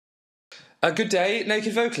Good day,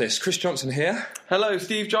 Naked Vocalist. Chris Johnson here. Hello,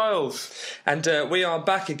 Steve Giles. And we are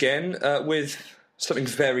back again with something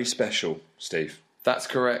very special, Steve. That's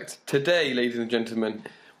correct. Today, ladies and gentlemen,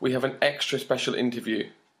 we have an extra special interview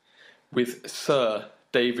with Sir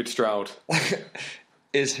David Stroud.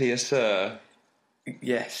 Is he a sir?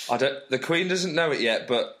 Yes. The Queen doesn't know it yet,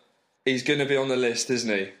 but he's going to be on the list, isn't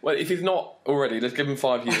he? Well, if he's not already, let's give him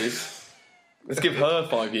 5 years. Let's give her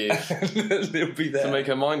 5 years. He'll be there. To make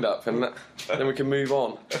her mind up, and then we can move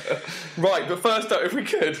on. Right, but first up, if we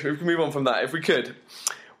can move on from that, if we could.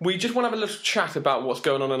 We just want to have a little chat about what's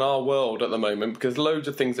going on in our world at the moment, because loads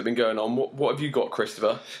of things have been going on. What have you got,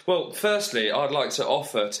 Christopher? Well, firstly, I'd like to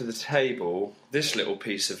offer to the table this little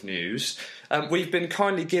piece of news. We've been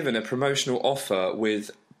kindly given a promotional offer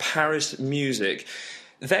with Paris Music.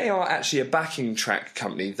 They are actually a backing track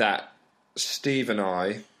company that Steve and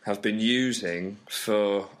I have been using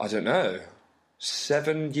for,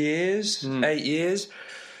 7 years, 8 years.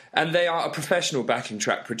 And they are a professional backing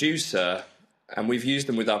track producer, and we've used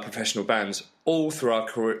them with our professional bands all through our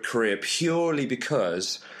career purely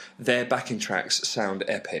because their backing tracks sound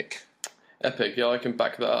epic. Epic, yeah, I can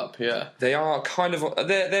back that up, yeah. They are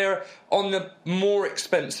they're on the more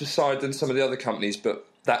expensive side than some of the other companies, but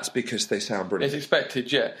that's because they sound brilliant. It's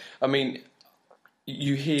expected, yeah. I mean,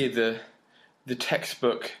 you hear the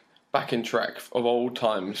textbook backing track of old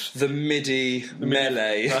times. The MIDI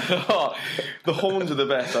melee. The horns are the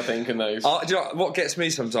best, I think, in those. Do you know what gets me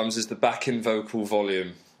sometimes is the backing vocal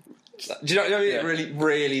volume. Do you know what I mean? It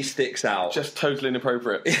really sticks out. Just totally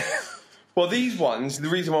inappropriate. Well, these ones, the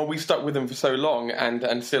reason why we stuck with them for so long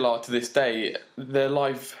and still are to this day, they're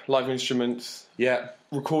live instruments. Yeah.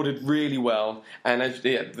 Recorded really well, and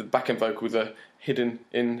the backing vocals are hidden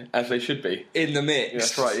in as they should be in the mix.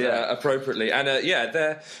 That's right, yeah, appropriately. And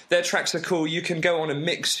their tracks are cool. You can go on and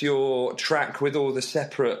mix your track with all the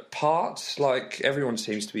separate parts, like everyone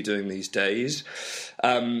seems to be doing these days.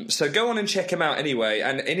 So go on and check them out anyway.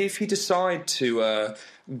 And if you decide to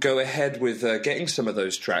go ahead with getting some of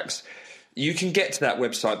those tracks, you can get to that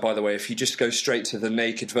website, by the way, if you just go straight to the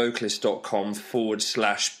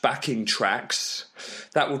nakedvocalist.com/backing tracks.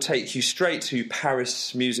 That will take you straight to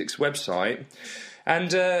Paris Music's website.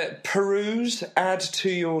 And peruse, add to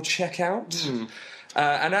your checkout.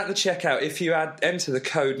 And at the checkout, if you enter the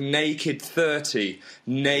code NAKED30,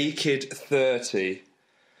 NAKED30,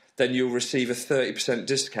 then you'll receive a 30%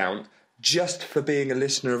 discount just for being a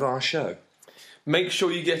listener of our show. Make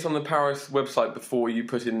sure you get on the Paris website before you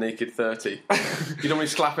put in Naked 30. You don't want to be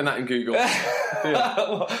slapping that in Google.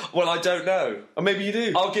 Well, I don't know. Or maybe you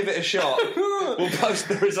do. I'll give it a shot. We'll post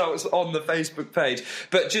the results on the Facebook page.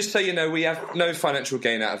 But just so you know, we have no financial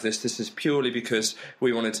gain out of this. This is purely because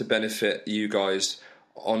we wanted to benefit you guys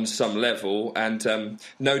on some level. And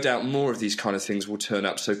no doubt more of these kind of things will turn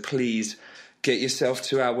up. So please get yourself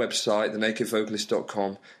to our website,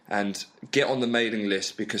 thenakedvocalist.com, and get on the mailing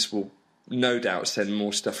list, because we'll no doubt send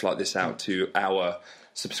more stuff like this out to our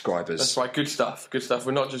subscribers. That's right, good stuff.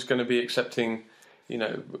 We're not just going to be accepting,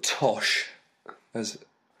 tosh, as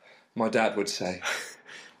my dad would say.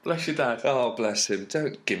 Bless your dad. Oh, bless him.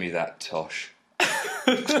 Don't give me that tosh.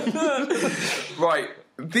 Right,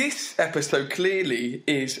 this episode clearly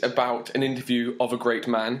is about an interview of a great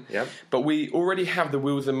man. Yep. But we already have the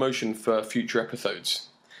wheels in motion for future episodes.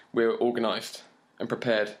 We're organised and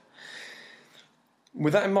prepared.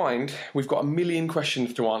 With that in mind, we've got 1 million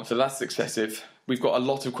questions to answer. That's excessive. We've got a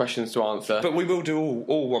lot of questions to answer. But we will do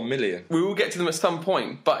all 1 million. We will get to them at some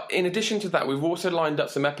point. But in addition to that, we've also lined up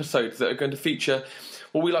some episodes that are going to feature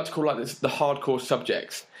what we like to call the hardcore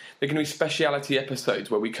subjects. They're going to be speciality episodes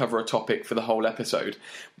where we cover a topic for the whole episode,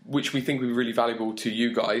 which we think will be really valuable to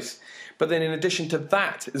you guys. But then in addition to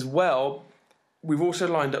that as well, we've also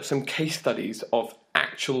lined up some case studies of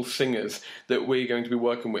actual singers that we're going to be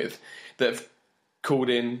working with that have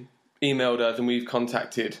called in, emailed us, and we've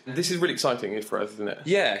contacted. This is really exciting for us, isn't it?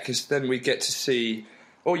 Yeah, because then we get to see,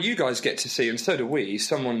 or you guys get to see, and so do we,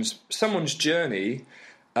 someone's journey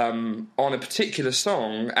on a particular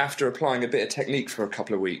song after applying a bit of technique for a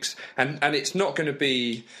couple of weeks. And it's not going to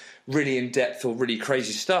be really in-depth or really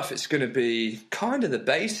crazy stuff. It's going to be kind of the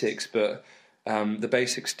basics, but the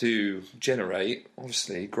basics do generate,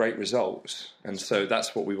 obviously, great results. And so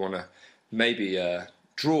that's what we want to maybe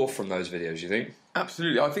draw from those videos, you think?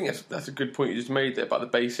 Absolutely. I think that's a good point you just made there about the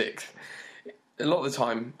basics. A lot of the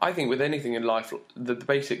time, I think with anything in life, the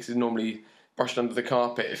basics is normally brushed under the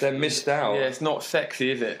carpet. They're missed out. Yeah, it's not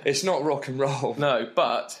sexy, is it? It's not rock and roll. No,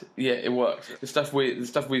 but yeah, it works. The stuff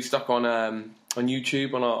we stuck on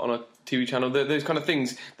YouTube on our TV channel. Those kind of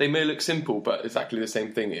things, they may look simple, but it's actually the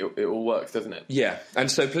same thing. It all works, doesn't it? Yeah,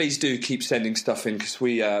 and so please do keep sending stuff in, because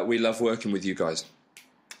we love working with you guys.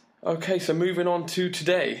 Okay, so moving on to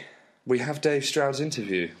today. We have Dave Stroud's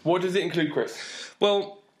interview. What does it include, Chris?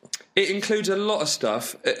 Well, it includes a lot of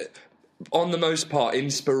stuff. On the most part,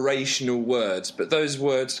 inspirational words, but those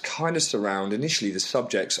words kind of surround initially the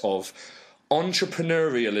subjects of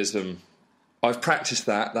entrepreneurialism. I've practiced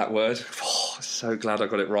that word. Oh, so glad I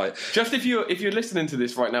got it right. Just if you're listening to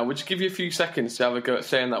this right now, would you give you a few seconds to have a go at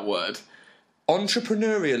saying that word?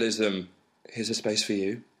 Entrepreneurialism. Here's a space for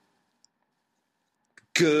you.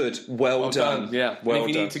 Good. Well done. Yeah. Well if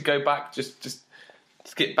you done. need to go back, just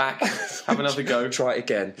skip back, have another go. Try it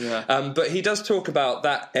again. Yeah. But he does talk about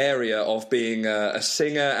that area of being a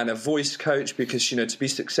singer and a voice coach, because, to be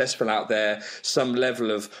successful out there, some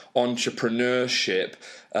level of entrepreneurship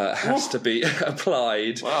has to be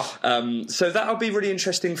applied. Wow. So that'll be really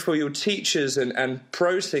interesting for your teachers and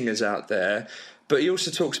pro singers out there. But he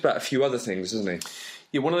also talks about a few other things, doesn't he?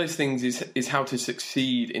 Yeah, one of those things is how to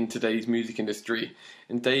succeed in today's music industry.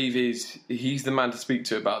 And Dave he's the man to speak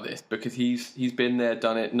to about this, because he's been there,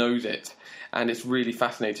 done it, knows it. And it's really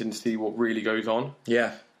fascinating to see what really goes on.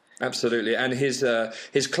 Yeah, absolutely. And his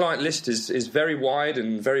client list is very wide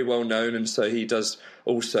and very well known, and so he does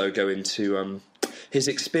also go into his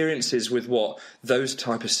experiences with what those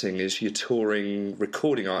type of singers, your touring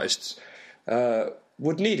recording artists,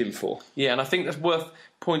 would need him for. Yeah, and I think that's worth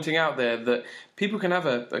pointing out there, that people can have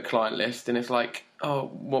a client list, and it's like,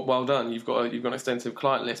 oh, well done, you've got an extensive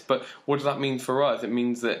client list. But what does that mean for us? It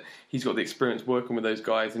means that he's got the experience working with those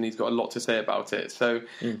guys, and he's got a lot to say about it. So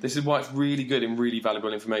this is why it's really good and really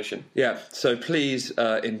valuable information. Yeah, so please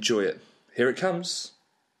enjoy it. Here it comes.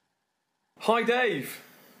 Hi, Dave.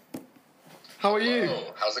 How are you?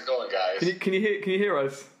 Hello. How's it going, guys? Can you hear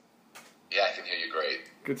us? Yeah, I can hear you great.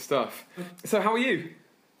 Good stuff. So how are you?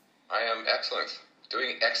 I am excellent.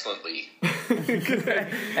 Doing excellently.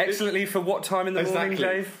 Excellently for what time in the morning,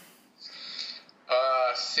 Dave?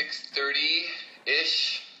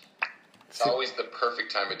 6:30-ish. It's always the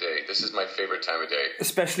perfect time of day. This is my favorite time of day.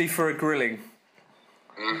 Especially for a grilling.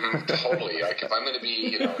 Mm-hmm, totally. Like, if I'm going to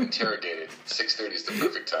be, interrogated, 6:30 is the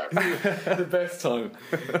perfect time. The best time.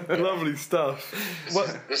 Lovely stuff.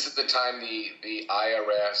 This is the time the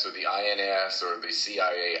IRS or the INS or the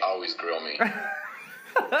CIA always grill me.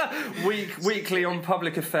 Weekly on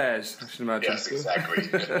public affairs, I should imagine. Yes, exactly.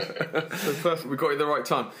 So perfect. We got it at the right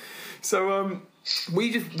time. So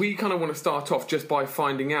we kind of want to start off just by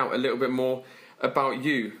finding out a little bit more about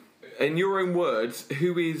you. In your own words,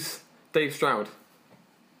 who is Dave Stroud?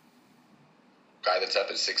 Guy that's up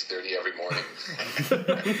at 6:30 every morning.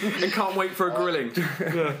 And can't wait for a grilling.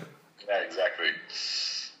 Yeah, exactly.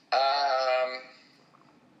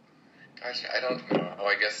 Gosh, I don't know.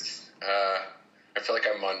 I guess I feel like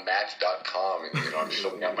I'm on Match.com and I'm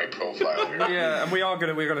filling out my profile here. Yeah, and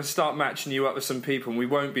we're gonna start matching you up with some people, and we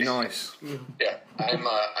won't be nice. Yeah, I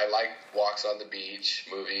like walks on the beach,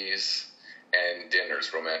 movies, and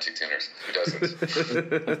dinners, romantic dinners. Who doesn't?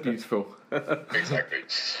 That's beautiful. Exactly.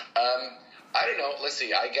 I don't know. Let's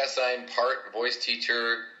see. I guess I'm part voice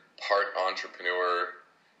teacher, part entrepreneur,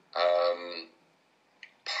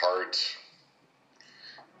 part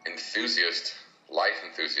enthusiast, life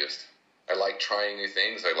enthusiast. I like trying new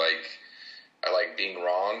things. I like being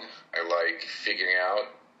wrong. I like figuring out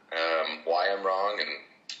why I'm wrong, and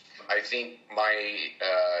I think my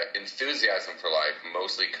enthusiasm for life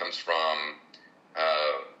mostly comes from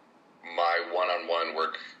my one-on-one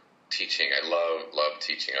work teaching. I love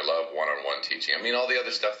teaching. I love one-on-one teaching. I mean, all the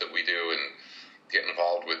other stuff that we do and get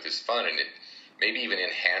involved with is fun, and it maybe even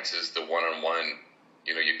enhances the one-on-one.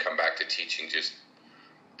 You come back to teaching just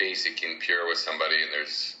basic and pure with somebody, and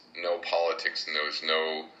there's no politics and there's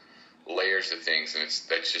no layers to things, and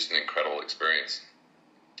that's just an incredible experience.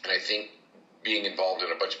 And I think being involved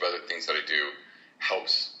in a bunch of other things that I do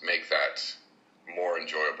helps make that more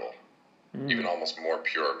enjoyable, even almost more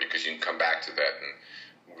pure, because you can come back to that and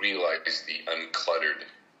realize the uncluttered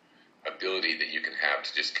ability that you can have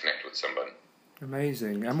to just connect with somebody.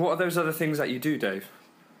 Amazing. And what are those other things that you do, Dave?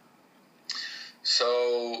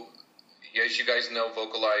 So, as you guys know,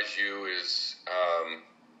 Vocalize You is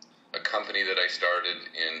a company that I started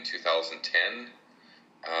in 2010.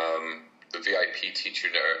 The VIP teacher,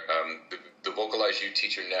 the Vocalize You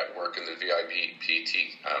teacher network, and the VIP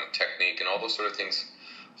technique, and all those sort of things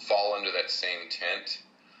fall under that same tent.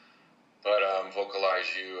 But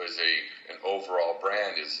Vocalize You as an overall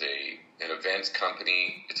brand is an events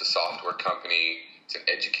company. It's a software company. It's an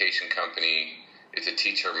education company. It's a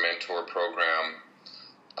teacher mentor program.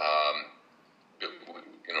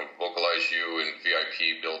 Vocalize You and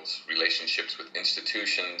VIP builds relationships with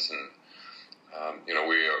institutions, and we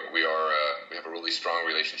have a really strong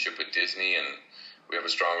relationship with Disney, and we have a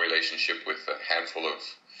strong relationship with a handful of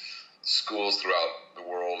schools throughout the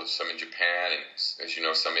world, some in Japan, and as you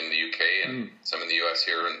know, some in the UK and some in the US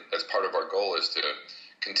here. And as part of our goal is to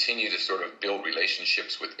continue to sort of build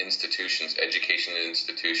relationships with institutions, education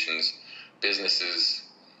institutions, businesses,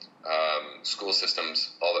 school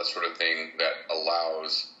systems, all that sort of thing that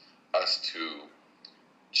allows us to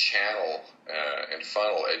channel and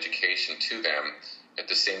funnel education to them, at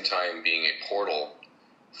the same time being a portal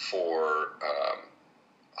for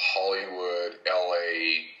Hollywood,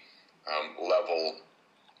 LA level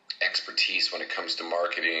expertise when it comes to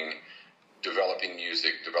marketing, developing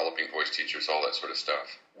music, developing voice teachers, all that sort of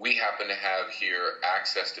stuff. We happen to have here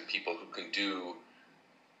access to people who can do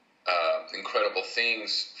incredible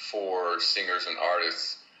things for singers and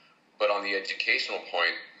artists. But on the educational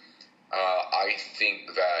point, I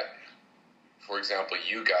think that, for example,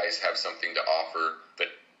 you guys have something to offer that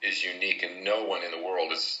is unique, and no one in the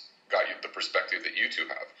world has got the perspective that you two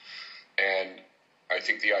have. And I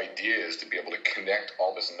think the idea is to be able to connect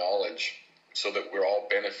all this knowledge so that we're all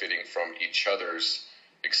benefiting from each other's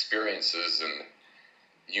experiences and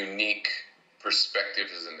unique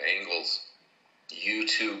perspectives and angles. You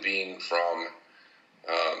two being from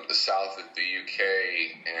the south of the UK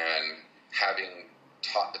and having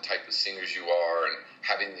taught the type of singers you are and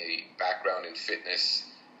having the background in fitness,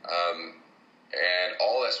 and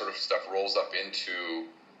all that sort of stuff rolls up into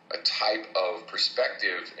a type of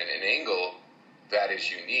perspective and an angle that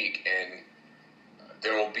is unique. And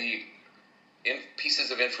there will be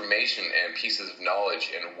pieces of information and pieces of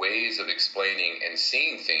knowledge and ways of explaining and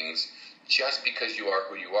seeing things just because you are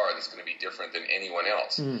who you are that's going to be different than anyone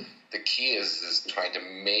else. The key is trying to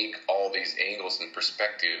make all these angles and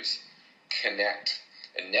perspectives connect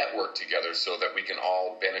and network together so that we can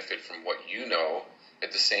all benefit from what you know,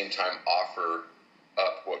 at the same time offer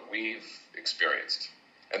up what we've experienced.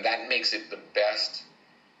 And that makes it the best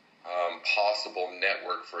possible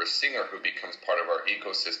network for a singer who becomes part of our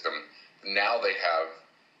ecosystem. Now they have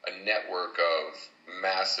a network of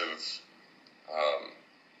massive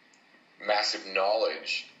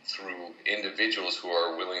knowledge through individuals who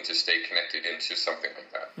are willing to stay connected into something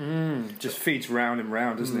like that. Just feeds round and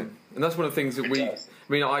round, doesn't it? And that's one of the things that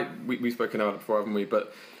we've spoken about it before, haven't we?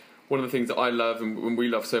 But one of the things that I love and we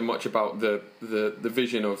love so much about the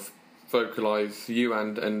vision of Vocalize You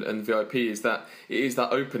and VIP is that it is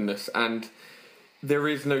that openness, and there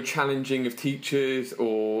is no challenging of teachers,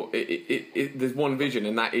 or there's one vision,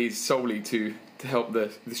 and that is solely to help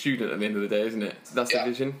the student at the end of the day, isn't it? That's the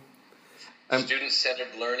vision.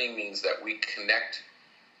 Student-centered learning means that we connect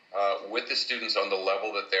with the students on the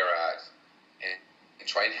level that they're at and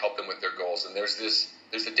try and help them with their goals. And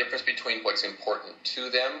there's a difference between what's important to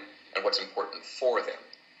them and what's important for them.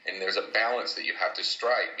 And there's a balance that you have to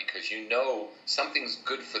strike, because you know something's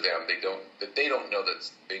good for them that they don't know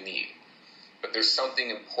that they need. But there's something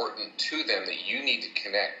important to them that you need to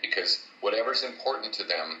connect, because whatever's important to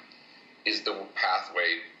them is the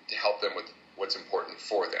pathway to help them with what's important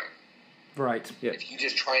for them. Right. Yeah. If you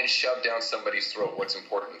just try and shove down somebody's throat what's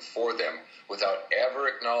important for them without ever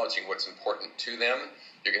acknowledging what's important to them,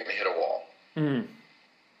 you're going to hit a wall. And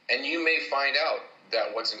you may find out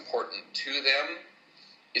that what's important to them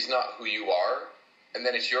is not who you are, and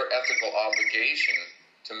then it's your ethical obligation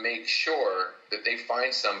to make sure that they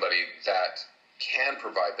find somebody that can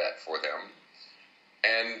provide that for them,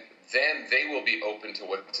 and then they will be open to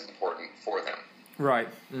what's important for them. Right.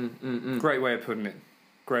 Great way of putting it.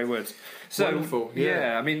 Great words. So, wonderful.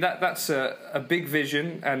 Yeah, I mean, that's a big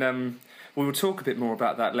vision, and we will talk a bit more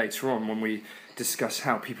about that later on when we discuss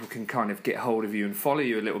how people can kind of get hold of you and follow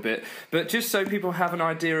you a little bit. But just so people have an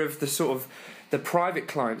idea of the sort of the private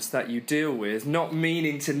clients that you deal with, not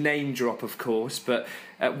meaning to name drop, of course, but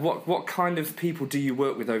what kind of people do you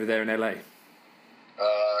work with over there in LA?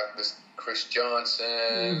 This Chris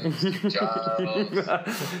Johnson, Steve Giles.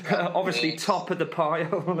 Obviously, top of the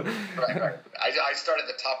pile. Right. I start at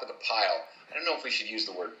the top of the pile. I don't know if we should use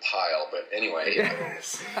the word pile, but anyway.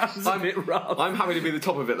 Sounds a bit rough. I'm happy to be the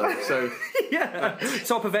top of it, though. So yeah,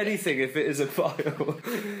 top of anything if it is a pile.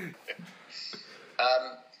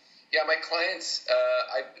 Yeah, my clients.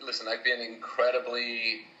 I've been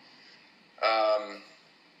incredibly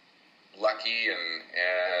lucky,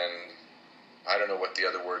 and I don't know what the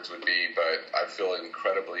other words would be, but I feel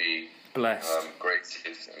incredibly blessed, great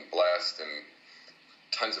and blessed, and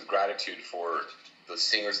tons of gratitude for the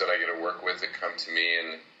singers that I get to work with that come to me,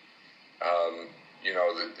 and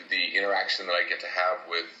the interaction that I get to have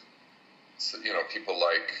with people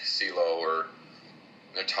like CeeLo or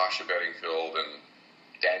Natasha Bedingfield and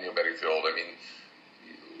Daniel Bedingfield. I mean,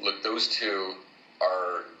 look, those two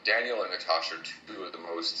are, Daniel and Natasha are two of the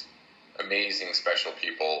most amazing, special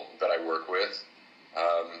people that I work with.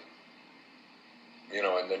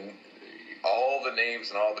 And then all the names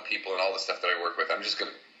and all the people and all the stuff that I work with, I'm just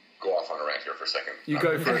going to go off on a rant here for a second. You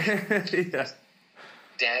go for it. Yeah.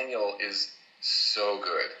 Daniel is so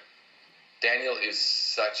good. Daniel is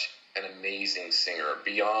such an amazing singer.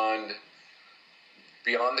 Beyond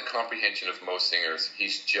the comprehension of most singers,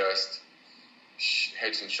 he's just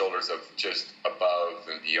heads and shoulders of just above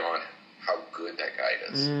and beyond how good that guy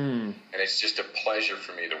is. And it's just a pleasure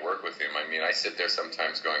for me to work with him. I mean, I sit there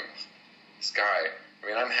sometimes going, this guy, I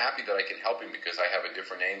mean, I'm happy that I can help him because I have a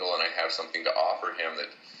different angle and I have something to offer him that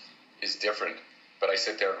is different. But I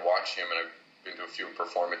sit there and watch him, and I've been to a few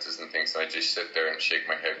performances and things, and I just sit there and shake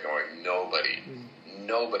my head going,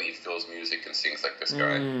 nobody feels music and sings like this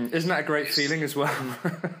guy. Isn't that a great feeling as well?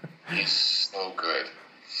 He's so good.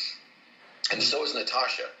 And so is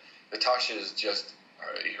Natasha. Natasha is just,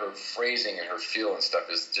 her phrasing and her feel and stuff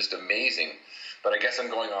is just amazing. But I guess I'm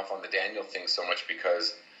going off on the Daniel thing so much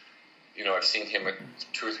because, I've seen him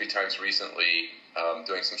 2 or 3 times recently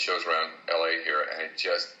doing some shows around LA here, and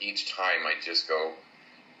each time I just go,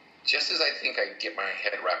 just as I think I get my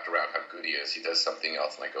head wrapped around how good he is, he does something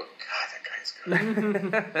else, and I go, God, that guy's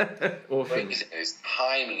good. Awesome. And his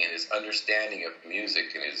timing and his understanding of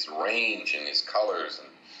music and his range and his colors. And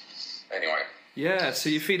anyway. Yeah, so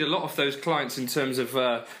you feed a lot of those clients in terms of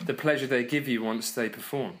the pleasure they give you once they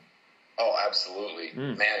perform. Oh, absolutely.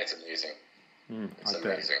 Man, it's amazing. It's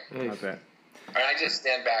amazing. I bet. And I just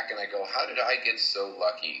stand back and I go, how did I get so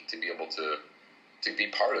lucky to be able to be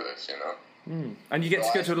part of this, And you get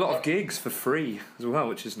to go to a lot of gigs for free as well,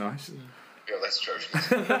 which is nice. Yeah, that's true.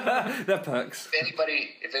 They're perks.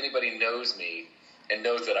 If anybody knows me and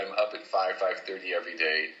knows that I'm up at 5:30 every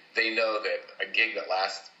day, they know that a gig that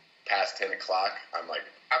lasts past 10 o'clock, I'm like,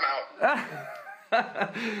 I'm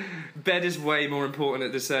out. Bed is way more important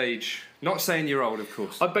at this age. Not saying you're old, of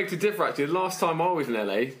course. I beg to differ, actually. The last time I was in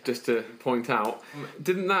LA, just to point out,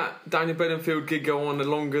 didn't that Daniel Bedingfield gig go on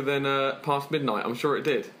longer than past midnight? I'm sure it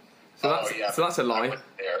did. So that's a lie.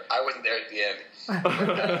 I wasn't there at the end.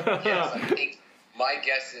 Yes, I think my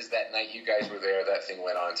guess is that night you guys were there, that thing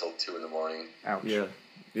went on until 2 a.m. Ouch.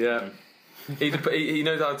 Yeah. He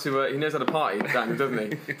knows how to party, Daniel,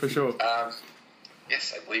 doesn't he? For sure.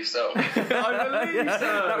 Yes, I believe so. I believe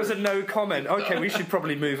so. That was a no comment. Okay, we should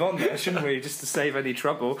probably move on there, shouldn't we? Just to save any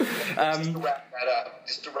trouble.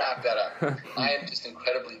 Just to wrap that up, I am just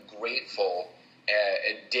incredibly grateful.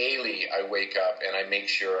 Daily, I wake up and I make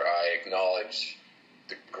sure I acknowledge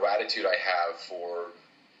the gratitude I have for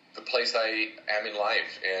the place I am in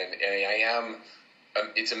life, and I am.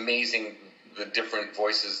 It's amazing the different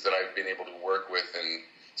voices that I've been able to work with and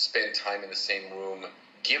spend time in the same room,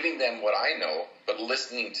 giving them what I know, but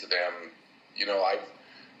listening to them.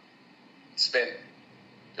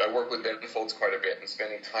 I work with Ben Folds quite a bit, and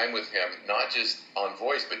spending time with him, not just on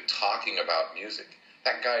voice, but talking about music.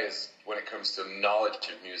 That guy is, when it comes to knowledge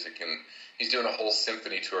of music, and he's doing a whole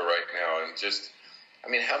symphony tour right now, and just,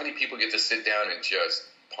 how many people get to sit down and just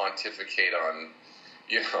pontificate on,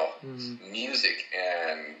 music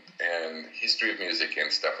and history of music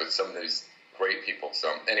and stuff with some of these great people.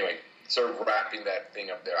 So anyway, sort of wrapping that thing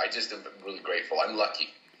up there, I just am really grateful. I'm lucky.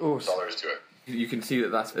 Awesome. That's all there is to it. You can see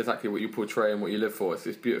that that's exactly what you portray and what you live for. It's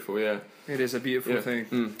beautiful, yeah. It is a beautiful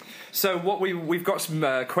thing. So what we've got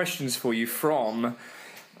some questions for you from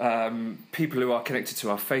people who are connected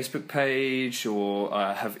to our Facebook page or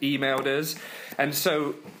have emailed us, and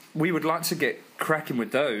so we would like to get cracking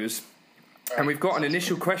with those. And we've got an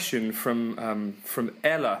initial question from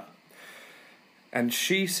Ella, and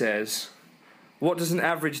she says, "What does an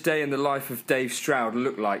average day in the life of Dave Stroud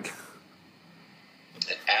look like?"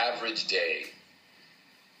 An average day.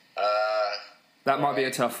 That might be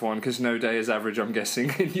a tough one, because no day is average, I'm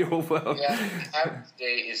guessing, in your world. Yeah, average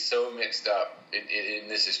day is so mixed up, and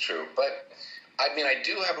this is true. But, I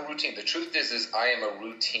do have a routine. The truth is I am a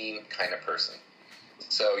routine kind of person.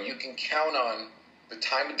 So you can count on the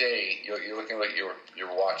time of day. You're looking at your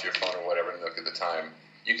watch, your phone, or whatever, and look at the time.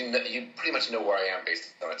 You pretty much know where I am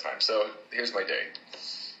based on the time. So here's my day.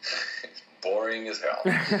 It's boring as hell.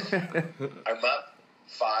 I'm up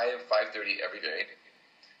 5:30 every day.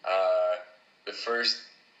 The first,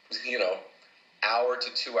 hour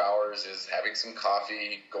to 2 hours is having some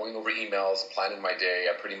coffee, going over emails, planning my day.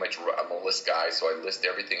 I'm a list guy, so I list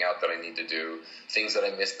everything out that I need to do, things that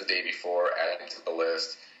I missed the day before, add to the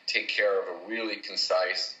list, take care of a really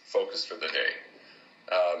concise focus for the day.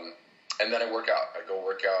 And then I work out. I go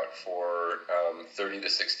work out for 30 to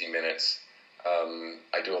 60 minutes.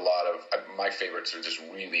 I do a lot of, my favorites are just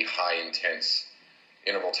really high intense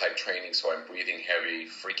interval type training, so I'm breathing heavy,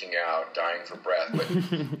 freaking out, dying for breath, but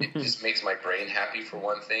it just makes my brain happy for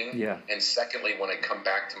one thing. Yeah. And secondly, when I come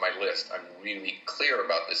back to my list, I'm really clear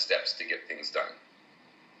about the steps to get things done.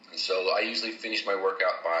 And so I usually finish my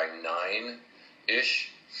workout by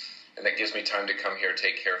 9-ish, and that gives me time to come here,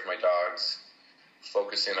 take care of my dogs,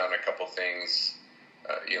 focus in on a couple things,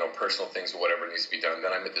 personal things or whatever needs to be done.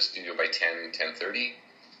 Then I'm at the studio by 10:30.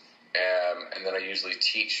 And then I usually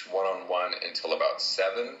teach one-on-one until about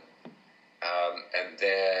 7. And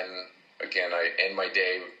then, again, I end my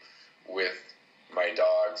day with my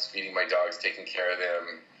dogs, feeding my dogs, taking care of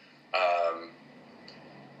them,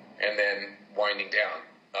 and then winding down.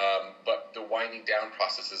 But the winding down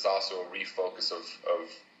process is also a refocus of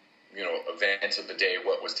events of the day,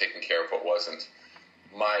 what was taken care of, what wasn't.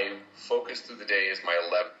 My focus through the day is my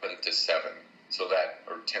 11 to 7. So that,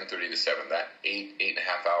 or 10:30 to 7, that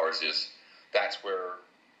 8.5 hours that's where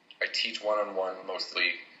I teach one-on-one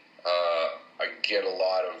mostly. I get a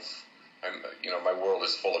lot of, my world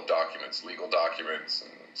is full of documents, legal documents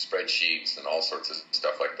and spreadsheets and all sorts of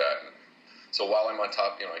stuff like that. And so while I'm on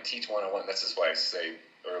top, I teach one-on-one. This is why I say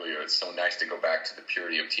earlier, it's so nice to go back to the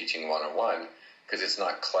purity of teaching one-on-one, because it's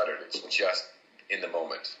not cluttered. It's just in the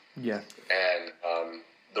moment. Yeah. And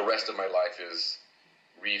the rest of my life is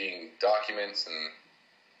reading documents and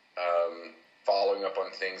following up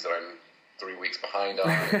on things that I'm 3 weeks behind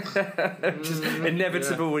on. Just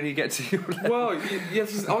inevitable when you get to your level. Well,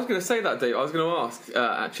 yes, I was going to say that, Dave. I was going to ask,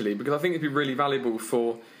 actually, because I think it'd be really valuable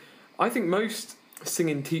for, I think most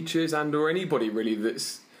singing teachers and or anybody really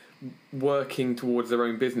that's working towards their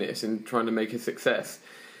own business and trying to make a success.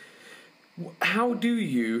 How do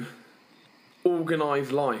you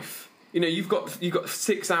organise life? You've got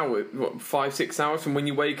 6 hours, 5-6 hours from when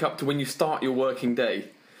you wake up to when you start your working day,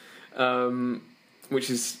 which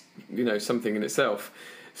is something in itself.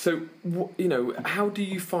 So how do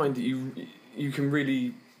you find that you can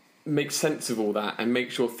really make sense of all that and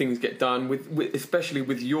make sure things get done with especially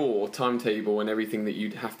with your timetable and everything that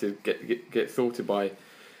you'd have to get sorted by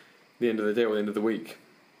the end of the day or the end of the week?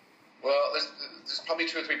 Well, there's probably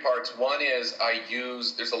 2 or 3 parts. One is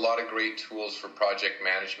there's a lot of great tools for project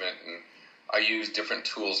management, and I use different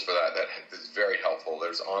tools for that. That is very helpful.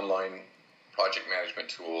 There's online project management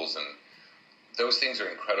tools, and those things are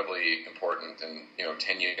incredibly important. And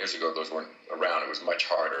 10 years ago, those weren't around. It was much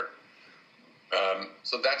harder.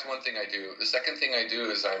 So that's one thing I do. The second thing I do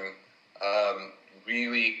is I'm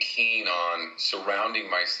really keen on surrounding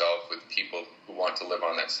myself with people who want to live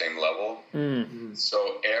on that same level. Mm-hmm.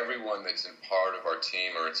 So everyone that's in part of our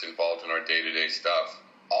team or it's involved in our day-to-day stuff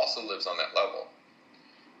also lives on that level.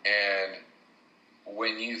 And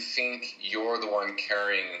when you think you're the one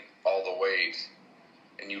carrying all the weight,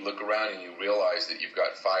 and you look around and you realize that you've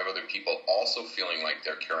got 5 other people also feeling like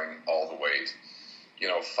they're carrying all the weight,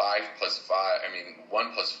 5 plus 5,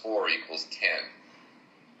 1 plus 4 equals 10.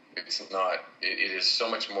 It's not, it is so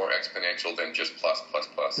much more exponential than just plus.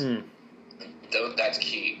 Mm. That's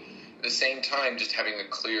key. At the same time, just having a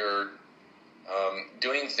clear,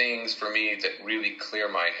 doing things for me that really clear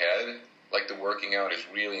my head, like the working out, is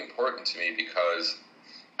really important to me, because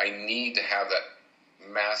I need to have that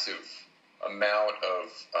massive amount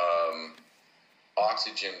of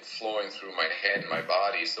oxygen flowing through my head and my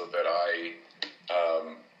body so that I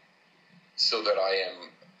am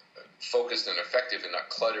focused and effective and not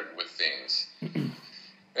cluttered with things.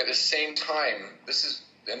 At the same time, this is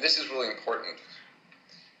really important,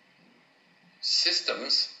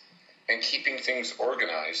 systems and keeping things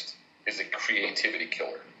organized is a creativity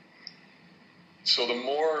killer. So the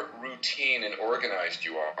more routine and organized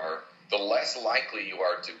you are, the less likely you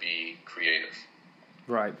are to be creative.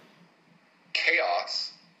 Right.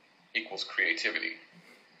 Chaos equals creativity.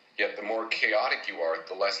 Yet the more chaotic you are,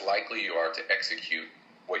 the less likely you are to execute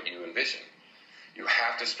what you envision. You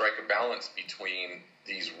have to strike a balance between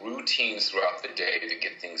these routines throughout the day to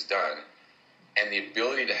get things done and the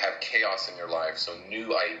ability to have chaos in your life, so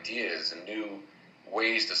new ideas and new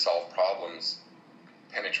ways to solve problems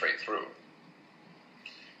penetrate through.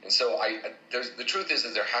 And so the truth is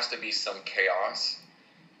that there has to be some chaos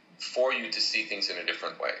for you to see things in a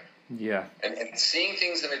different way. Yeah. And seeing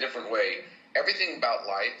things in a different way, everything about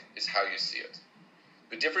life is how you see it.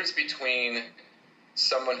 The difference between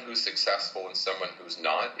someone who's successful and someone who's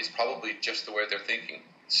not is probably just the way they're thinking,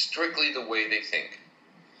 strictly the way they think.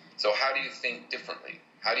 So how do you think differently?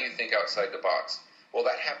 How do you think outside the box? Well,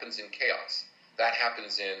 that happens in chaos. That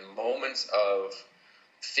happens in moments of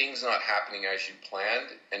things not happening as you planned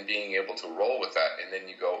and being able to roll with that, and then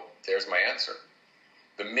you go, there's my answer.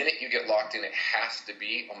 The minute you get locked in, it has to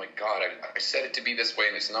be, oh my God, I set it to be this way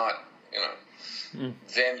and it's not,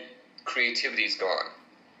 then creativity's gone.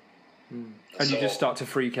 And so, you just start to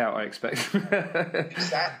freak out, I expect.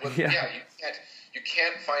 Exactly. Yeah, you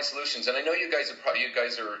can't find solutions. And I know you guys are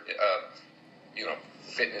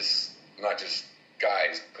fitness, not just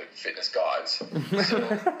guys, but fitness gods. So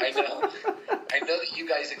I know that you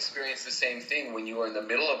guys experience the same thing when you are in the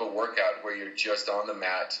middle of a workout where you're just on the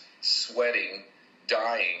mat, sweating,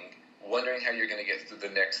 dying, wondering how you're going to get through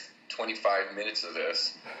the next 25 minutes of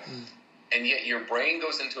this. And yet your brain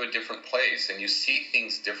goes into a different place and you see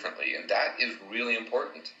things differently, and that is really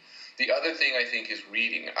important. The other thing I think is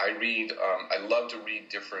reading. I love to read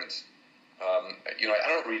different, I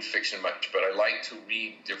don't read fiction much, but I like to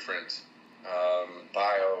read different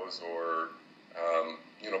bios or,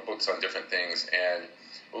 books on different things. And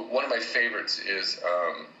one of my favorites is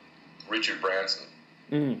Richard Branson.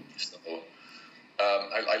 So,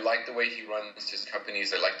 I like the way he runs his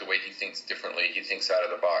companies. I like the way he thinks differently. He thinks out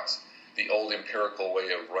of the box. The old empirical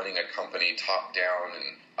way of running a company top down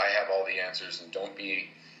and I have all the answers and don't be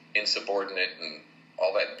insubordinate and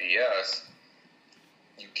all that BS.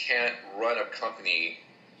 You can't run a company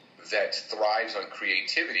that thrives on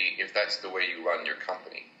creativity if that's the way you run your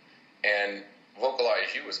company. And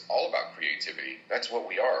Vocalize You is all about creativity. That's what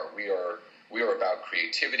we are. We are about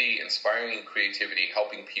creativity, inspiring creativity,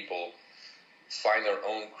 helping people find their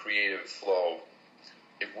own creative flow.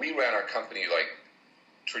 If we ran our company like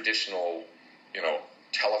traditional,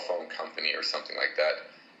 telephone company or something like that,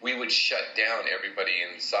 we would shut down everybody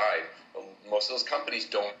inside. Most of those companies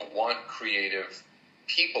don't want creative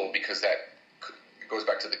people because that goes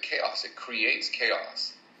back to the chaos. It creates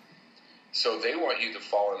chaos. So they want you to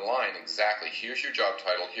fall in line exactly. Here's your job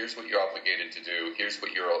title. Here's what you're obligated to do. Here's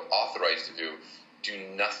what you're authorized to do. Do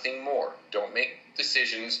nothing more. Don't make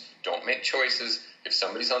decisions. Don't make choices. If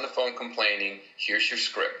somebody's on the phone complaining, here's your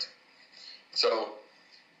script. So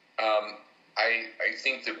I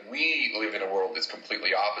think that we live in a world that's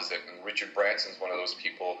completely opposite, and Richard Branson's one of those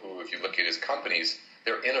people who, if you look at his companies,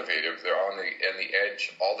 they're innovative. They're on the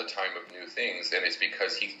edge all the time of new things, and it's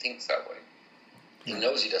because he thinks that way. He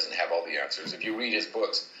knows he doesn't have all the answers. If you read his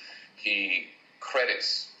books, he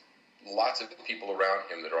credits lots of people around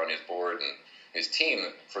him that are on his board and his team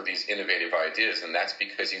for these innovative ideas, and that's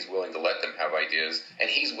because he's willing to let them have ideas, and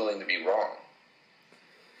he's willing to be wrong.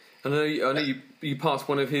 I know you passed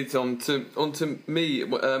one of his on to me.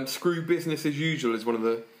 Screw Business as Usual is one of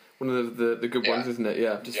the good ones, isn't it?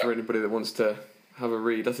 Yeah, just for anybody that wants to have a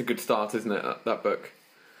read. That's a good start, isn't it? That book.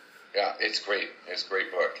 Yeah, it's great. It's a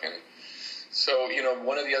great book, and so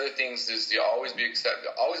one of the other things is to always be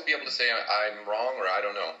able to say I'm wrong or I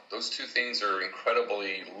don't know. Those two things are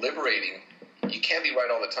incredibly liberating. You can't be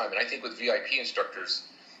right all the time, and I think with VIP instructors,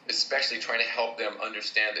 especially trying to help them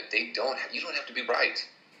understand that you don't have to be right.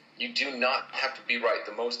 You do not have to be right.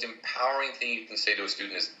 The most empowering thing you can say to a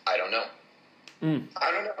student is, I don't know.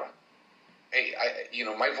 I don't know. Hey,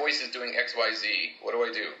 my voice is doing X, Y, Z. What do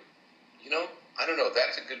I do? I don't know.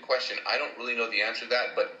 That's a good question. I don't really know the answer to that,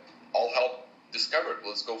 but I'll help discover it.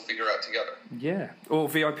 Let's go figure it out together. Yeah. Or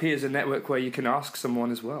VIP is a network where you can ask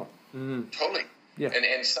someone as well. Totally. Yeah.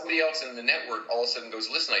 And somebody else in the network all of a sudden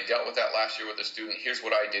goes, listen, I dealt with that last year with a student. Here's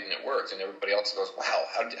what I did and it worked. And everybody else goes, wow,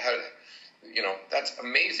 how that's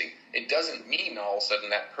amazing. It doesn't mean all of a sudden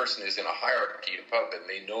that person is in a hierarchy above and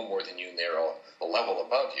they know more than you and they're a level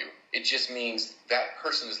above you. It just means that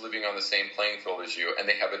person is living on the same playing field as you and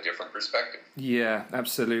they have a different perspective. Yeah,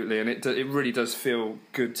 absolutely. And it really does feel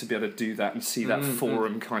good to be able to do that and see that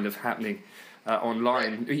forum kind of happening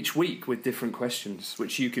online each week with different questions,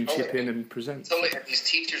 which you can chip in and present. So these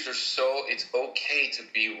teachers are it's okay to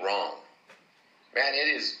be wrong. Man,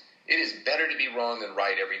 it is better to be wrong than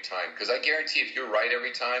right every time, because I guarantee if you're right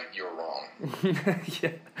every time, you're wrong.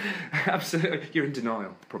 Yeah, absolutely. You're in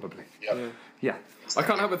denial, probably. Yep. Yeah. I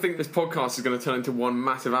can't help but think this podcast is going to turn into one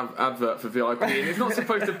massive advert for VIP, and it's not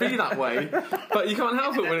supposed to be that way, but you can't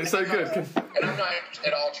help it when it's so good. And I'm not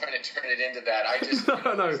at all trying to turn it into that. I just it's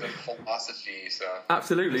a philosophy. So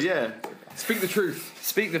absolutely, yeah. Speak the truth.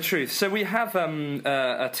 Speak the truth. So we have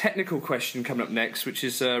a technical question coming up next, which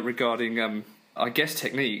is regarding, I guess,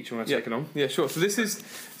 technique. Do you want to take it on? Yeah, sure. So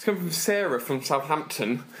it's coming from Sarah from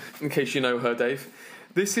Southampton, in case you know her, Dave.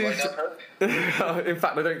 This is. In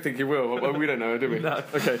fact, I don't think you will. Well, we don't know her, do we? No.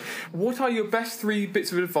 Okay. What are your best 3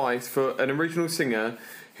 bits of advice for an original singer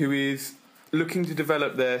who is looking to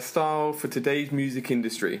develop their style for today's music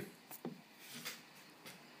industry?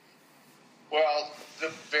 Well,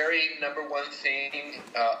 the very number one thing,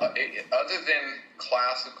 other than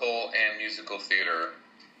classical and musical theater,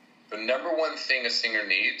 the number one thing a singer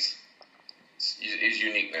needs is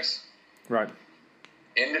uniqueness. Right.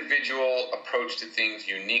 Individual approach to things,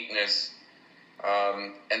 uniqueness,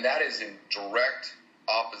 and that is in direct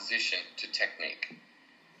opposition to technique.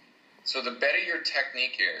 So the better your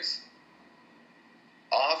technique is,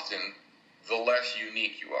 often the less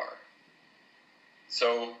unique you are.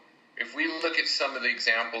 So if we look at some of the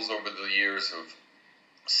examples over the years of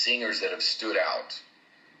singers that have stood out,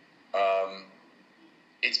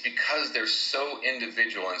 it's because they're so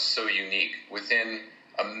individual and so unique. Within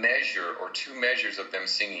a measure or two measures of them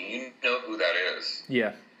singing, you know who that is.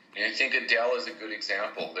 Yeah. And I think Adele is a good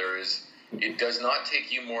example. It does not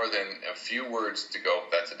take you more than a few words to go,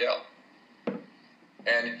 that's Adele.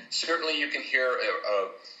 And certainly you can hear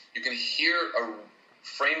a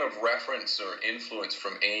frame of reference or influence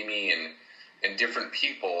from Amy and different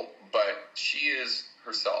people, but she is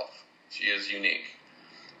herself. She is unique.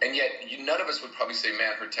 And yet none of us would probably say,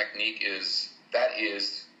 man, her technique is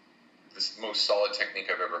the most solid technique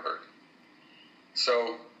I've ever heard.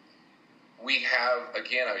 So we have,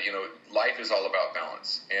 again, life is all about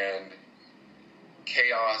balance, and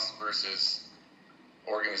chaos versus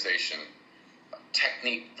organization,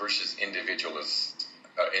 technique versus individualism.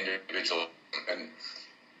 And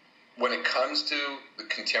when it comes to the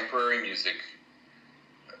contemporary music,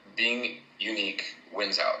 being unique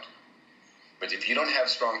wins out. But if you don't have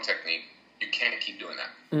strong technique, you can't keep doing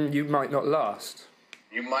that. You might not last.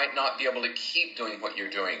 You might not be able to keep doing what you're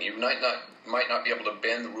doing. You might not be able to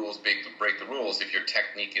bend the rules, break the rules if your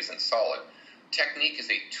technique isn't solid. Technique is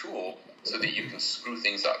a tool so that you can screw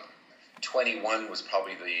things up. 21 was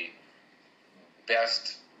probably the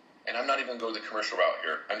best, and I'm not even going to go the commercial route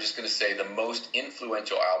here. I'm just going to say the most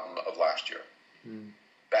influential album of last year.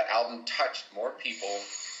 That album touched more people,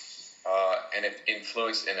 and it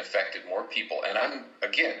influenced and affected more people. And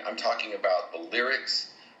I'm talking about the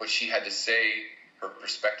lyrics, what she had to say, her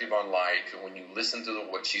perspective on life. And when you listen to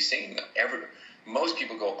what she's saying, most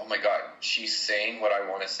people go, oh my God, she's saying what I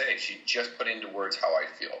want to say. She just put into words how I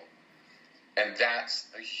feel. And that's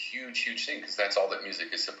a huge, huge thing, because that's all that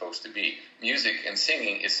music is supposed to be. Music and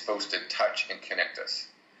singing is supposed to touch and connect us.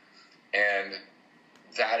 And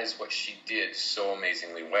that is what she did so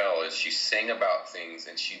amazingly well, is she sang about things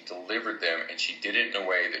and she delivered them, and she did it in a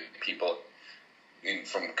way that people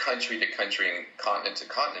from country to country and continent to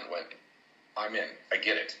continent went, I'm in, I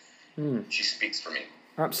get it. She speaks for me.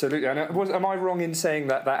 Absolutely. And am I wrong in saying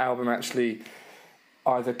that album actually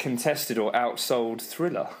either contested or outsold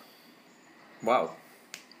Thriller? Wow.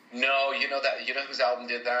 No, you know whose album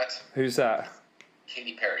did that? Who's that?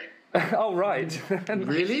 Katy Perry. Oh, right.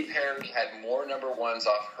 Really? Katy Perry had more number ones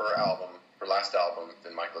off her last album,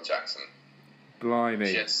 than Michael Jackson.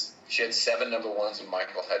 Blimey. She had 7 number ones and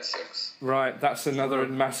Michael had 6. Right, that's another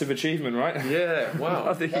massive achievement, right? Yeah, wow.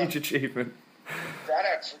 Another huge achievement. That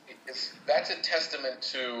actually that's a testament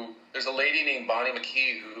to, there's a lady named Bonnie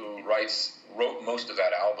McKee who wrote most of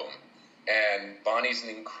that album, and Bonnie's an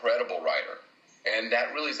incredible writer. And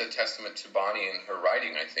that really is a testament to Bonnie and her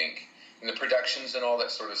writing, I think, and the productions and all that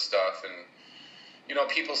sort of stuff. And,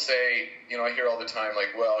 people say, I hear all the time, like,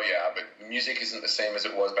 well, yeah, but music isn't the same as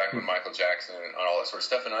it was back with Michael Jackson and all that sort of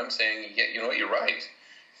stuff. And I'm saying, yeah, you're right.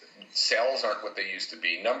 Sales aren't what they used to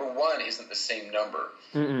be. Number one isn't the same number.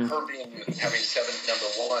 Her having 7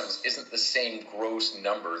 number ones isn't the same gross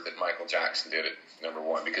number that Michael Jackson did at number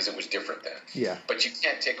one, because it was different then. Yeah. But you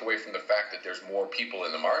can't take away from the fact that there's more people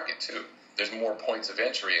in the market too. There's more points of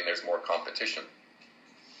entry and there's more competition.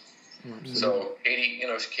 Absolutely. So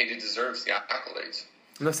Katie deserves the accolades.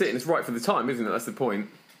 And that's it. And it's right for the time, isn't it? That's the point.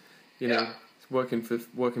 It's working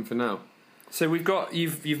for now. So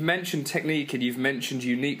you've mentioned technique and you've mentioned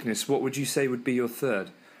uniqueness. What would you say would be your third?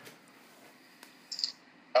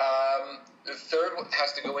 The third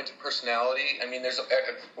has to go into personality. I mean,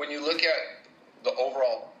 when you look at the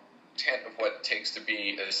overall tent of what it takes to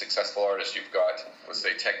be a successful artist, you've got, let's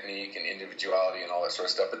say, technique and individuality and all that sort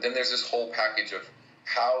of stuff. But then there's this whole package of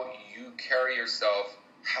how you carry yourself,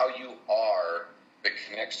 how you are, that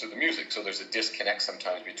connects to the music. So there's a disconnect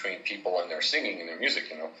sometimes between people and their singing and their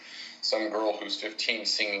music. Some girl who's 15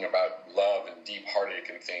 singing about love and deep heartache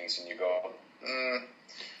and things, and you go,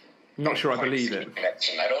 not sure I believe it.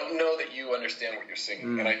 Connection. I don't know that you understand what you're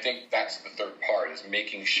singing. And I think that's the third part, is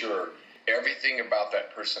making sure everything about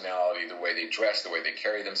that personality, the way they dress, the way they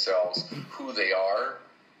carry themselves, who they are,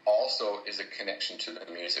 also is a connection to the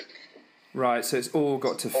music. Right, so it's all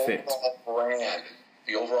got to fit.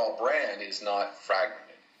 The overall brand is not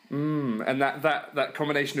fragmented. And that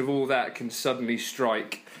combination of all that can suddenly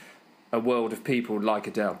strike a world of people like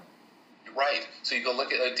Adele. Right. So you go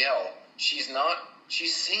look at Adele. She's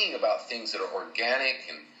singing about things that are organic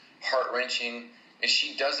and heart-wrenching, and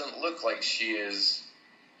she doesn't look like she is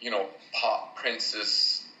pop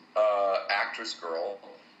princess actress girl.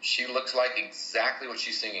 She looks like exactly what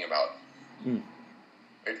she's singing about.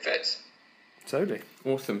 It fits. Totally.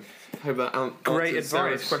 Awesome. Hope that great answers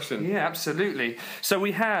Sarah's advice. question. Yeah, absolutely. So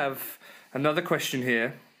we have another question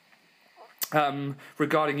here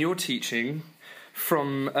regarding your teaching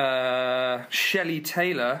from Shelley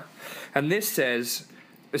Taylor, and it says,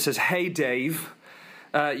 "Hey Dave,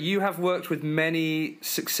 you have worked with many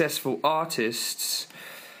successful artists,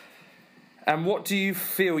 and what do you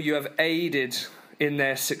feel you have aided in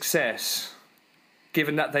their success,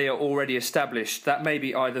 given that they are already established, that may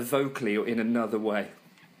be either vocally or in another way?"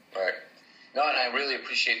 Right. No, and I really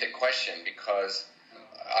appreciate the question, because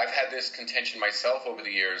I've had this contention myself over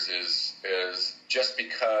the years is just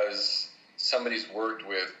because somebody's worked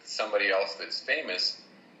with somebody else that's famous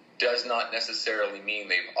does not necessarily mean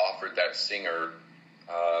they've offered that singer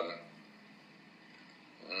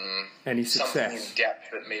any success, something in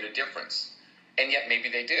depth that made a difference. And yet maybe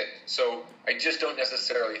they did. So I just don't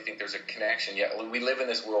necessarily think there's a connection yet. We live in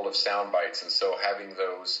this world of sound bites, and so having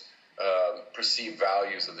those perceived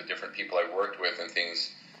values of the different people I've worked with and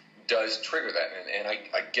things does trigger that. And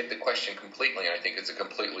I get the question completely, and I think it's a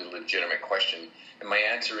completely legitimate question. And my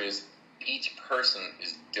answer is, each person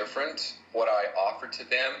is different. What I offer to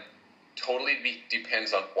them totally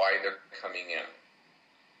depends on why they're coming in.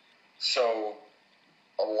 So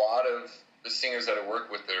a lot of the singers that I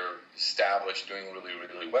work with, they're established, doing really,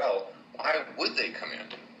 really well. Why would they come in?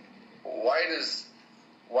 Why does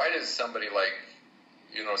somebody like,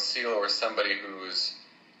 Seal or somebody who's,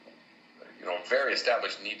 very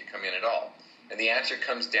established need to come in at all? And the answer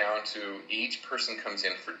comes down to each person comes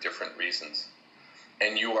in for different reasons.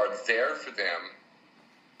 And you are there for them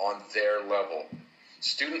on their level.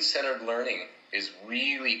 Student-centered learning is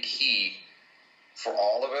really key for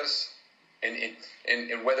all of us.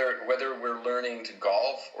 And whether we're learning to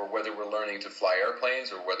golf, or whether we're learning to fly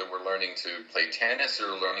airplanes, or whether we're learning to play tennis, or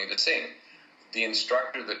learning to sing, the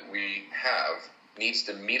instructor that we have needs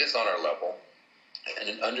to meet us on our level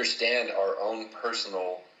and understand our own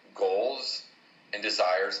personal goals and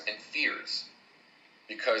desires and fears.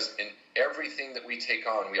 Because in everything that we take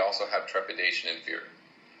on, we also have trepidation and fear.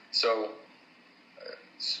 So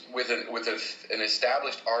with an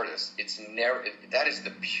established artist, that is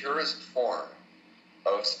the purest form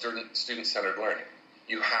of student-centered learning.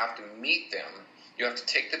 You have to meet them. You have to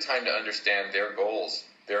take the time to understand their goals,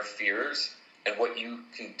 their fears, and what you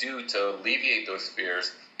can do to alleviate those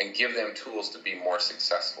fears and give them tools to be more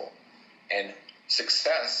successful. And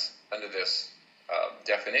success, under this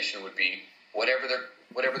definition, would be whatever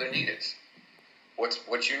their need is.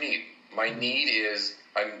 What's your need? My need is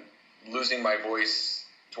I'm losing my voice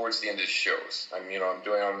towards the end of the shows. I'm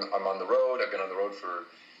on the road. I've been on the road for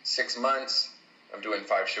 6 months. I'm doing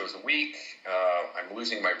 5 shows a week. I'm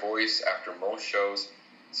losing my voice after most shows.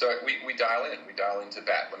 So we dial in. We dial into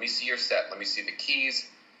that. Let me see your set. Let me see the keys.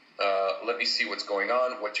 Let me see what's going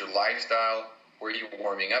on. What's your lifestyle? Where are you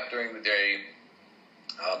warming up during the day?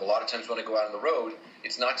 A lot of times when I go out on the road,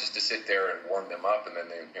 it's not just to sit there and warm them up and then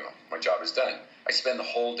my job is done. I spend the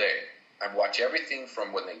whole day. I watch everything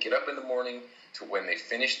from when they get up in the morning to when they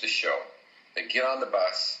finish the show. They get on the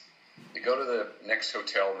bus. They go to the next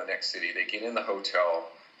hotel in the next city. They get in the hotel.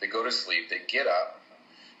 They go to sleep. They get up.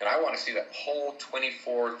 And I want to see that whole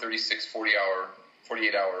 24, 36,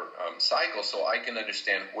 48-hour cycle so I can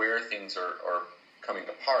understand where things are coming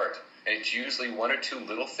apart. And it's usually 1 or 2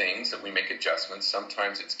 little things that we make adjustments.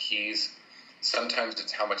 Sometimes it's keys. Sometimes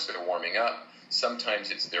it's how much they're warming up.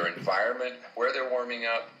 Sometimes it's their environment, where they're warming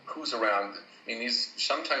up, who's around. I mean,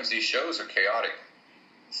 sometimes these shows are chaotic.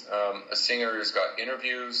 A singer has got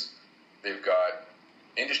interviews. They've got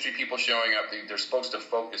industry people showing up. They're supposed to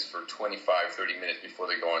focus for 25, 30 minutes before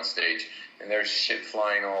they go on stage. And there's shit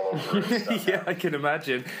flying all over and stuff. Yeah, I can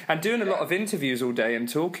imagine. And doing a lot of interviews all day and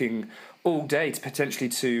talking all day potentially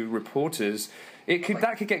to reporters,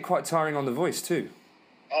 that could get quite tiring on the voice too.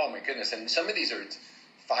 Oh my goodness. And some of these are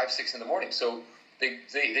 5, 6 in the morning. So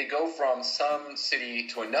they go from some city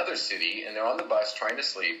to another city, and they're on the bus trying to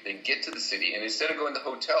sleep. They get to the city, and instead of going to the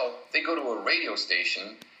hotel, they go to a radio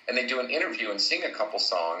station, and they do an interview and sing a couple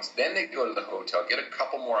songs. Then they go to the hotel, get a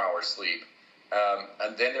couple more hours sleep,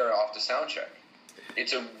 and then they're off to sound check.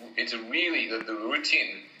 It's a really, the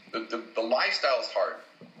routine, the lifestyle is hard.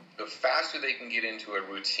 The faster they can get into a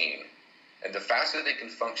routine, and the faster they can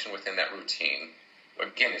function within that routine,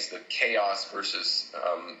 again, it's the chaos versus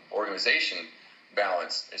organization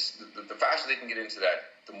balance. The faster they can get into that,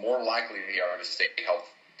 the more likely they are to stay healthy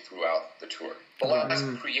throughout the tour. The less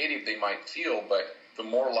creative they might feel, but the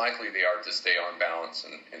more likely they are to stay on balance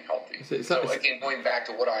and healthy. So again, going back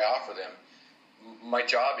to what I offer them, my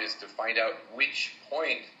job is to find out which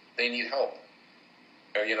point they need help.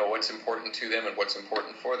 What's important to them and what's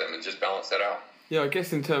important for them, and just balance that out. Yeah, I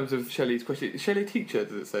guess in terms of Shelley's question, is Shelley a teacher,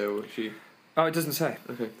 does it say, or is she? Oh, it doesn't say.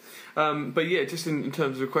 Okay. But yeah, just in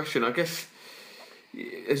terms of the question, I guess,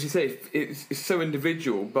 as you say, it's so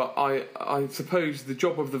individual, but I suppose the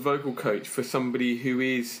job of the vocal coach for somebody who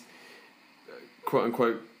is,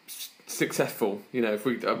 quote-unquote, successful, if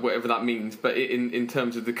we whatever that means, but in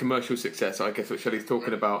terms of the commercial success, I guess what Shelley's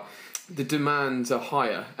talking about, the demands are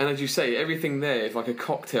higher, and as you say, everything there is like a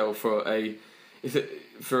cocktail for a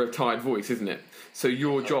tired voice, isn't it? So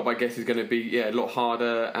your job, I guess, is going to be a lot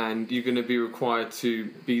harder, and you're going to be required to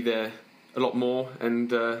be there a lot more.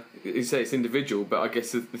 And you say it's individual, but I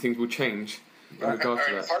guess the things will change in regards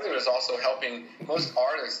to that. Part of it is also helping. Most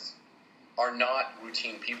artists are not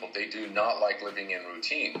routine people. They do not like living in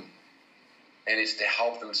routine, and it's to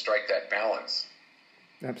help them strike that balance.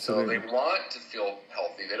 Absolutely. So they want to feel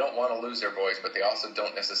healthy. They don't want to lose their voice, but they also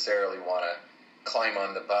don't necessarily want to climb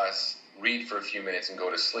on the bus, read for a few minutes, and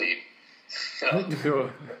go to sleep. Sure.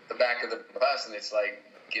 The back of the bus, and it's like,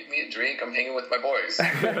 get me a drink. I'm hanging with my boys.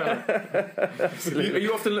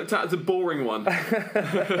 You often looked at as a boring one.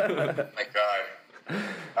 My God.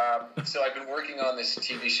 So I've been working on this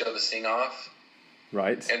TV show, The Sing Off.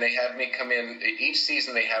 Right. And they have me come in. Each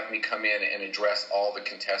season, they have me come in and address all the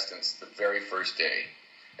contestants the very first day.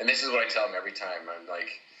 And this is what I tell them every time. I'm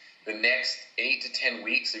like, the next 8 to 10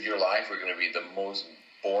 weeks of your life are going to be the most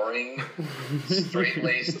boring,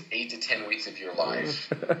 straight-laced 8 to 10 weeks of your life.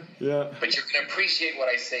 Yeah. But you're going to appreciate what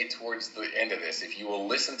I say towards the end of this. If you will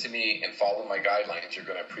listen to me and follow my guidelines, you're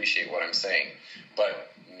going to appreciate what I'm saying.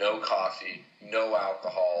 But no coffee, no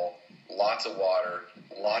alcohol, lots of water,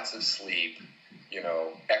 lots of sleep,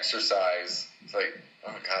 exercise. It's like,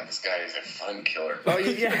 oh God, this guy is a fun killer. Oh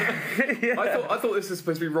yeah. Yeah. I thought this was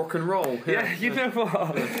supposed to be rock and roll. Yeah, you know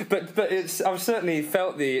what? But I've certainly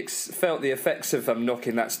felt the effects of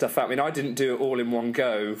knocking that stuff out. I mean, I didn't do it all in one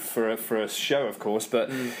go for a show, of course, but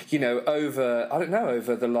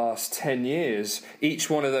over the last 10 years, each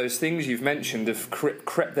one of those things you've mentioned have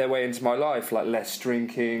crept their way into my life, like less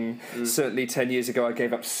drinking. Certainly 10 years ago, I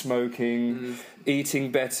gave up smoking.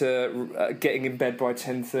 Eating better, getting in bed by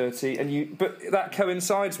 10:30, but that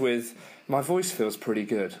coincides with my voice feels pretty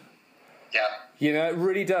good. Yeah, it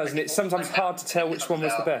really does, and it's sometimes hard to tell which one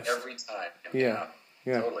was the best. Every time. Yeah.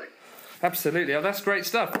 Totally. Absolutely. Oh, that's great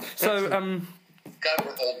stuff. So, God,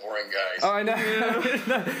 we're old, boring guys. I know.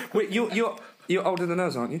 No. Wait, you're older than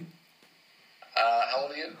us, aren't you? How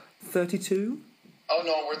old are you? 32. Oh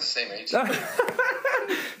no, we're the same age.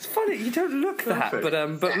 It's funny, you don't look that, but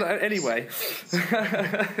anyway.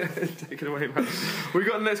 Take it away, man. We've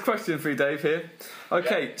got the next question for you, Dave, here.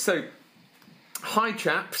 Okay, So, hi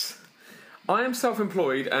chaps. I am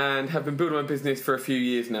self-employed and have been building my business for a few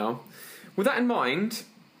years now. With that in mind,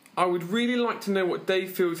 I would really like to know what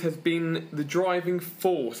Dave feels has been the driving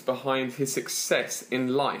force behind his success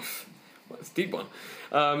in life. Well, that's a deep one.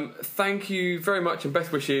 Thank you very much and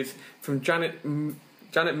best wishes from Janet Mahon.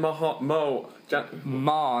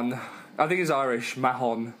 I think it's Irish.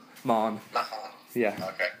 Mahon. Mahon. Yeah.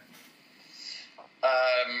 Okay.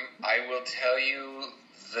 I will tell you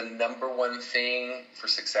the number one thing for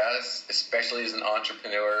success, especially as an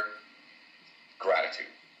entrepreneur, gratitude.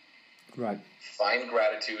 Right. Find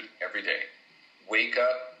gratitude every day. Wake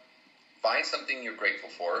up, find something you're grateful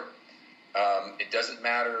for. It doesn't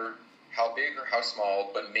matter how big or how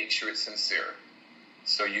small, but make sure it's sincere.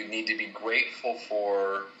 So you need to be grateful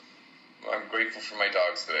for... I'm grateful for my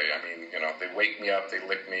dogs today. I mean, they wake me up, they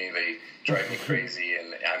lick me, they drive me crazy,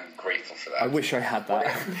 and I'm grateful for that. I wish I had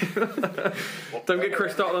that. Don't get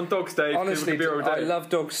Chris started on dogs, Dave. Honestly, I love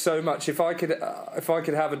dogs so much. If I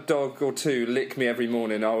could have a dog or two lick me every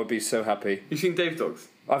morning, I would be so happy. You've seen Dave's dogs?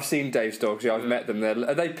 I've seen Dave's dogs. Yeah, I've met them.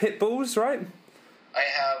 Are they pit bulls, right? I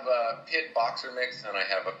have a pit boxer mix and I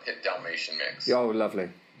have a pit Dalmatian mix. Oh,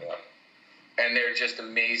 lovely. Yeah. And they're just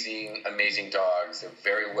amazing, amazing dogs. They're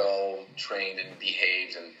very well trained and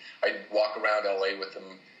behaved. And I walk around LA with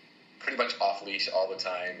them pretty much off leash all the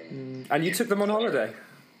time. And you took them on holiday?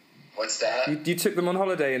 What's that? You took them on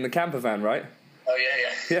holiday in the camper van, right? Oh,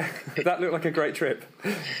 yeah. Yeah, that looked like a great trip.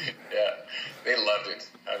 Yeah, they loved it.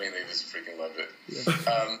 I mean, they just freaking loved it. Yeah.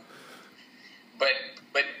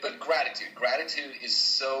 But gratitude. Gratitude is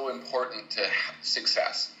so important to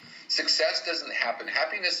success. Success doesn't happen.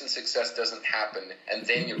 Happiness and success doesn't happen, and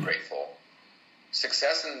then you're grateful.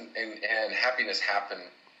 Success and happiness happen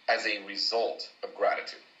as a result of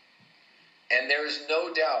gratitude. And there is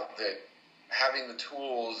no doubt that having the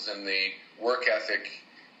tools and the work ethic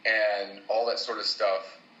and all that sort of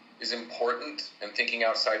stuff is important and thinking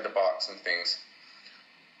outside the box and things,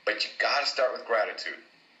 but you got to start with gratitude,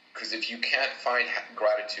 because if you can't find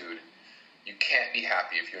gratitude, you can't be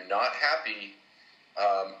happy. If you're not happy,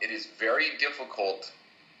 it is very difficult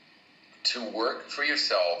to work for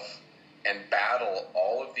yourself and battle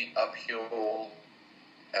all of the uphill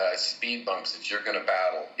speed bumps that you're going to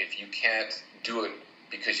battle if you can't do it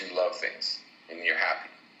because you love things and you're happy.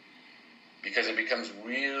 Because it becomes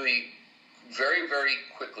really, very, very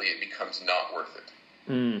quickly, it becomes not worth it.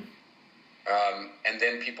 And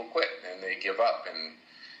then people quit and they give up. And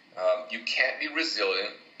you can't be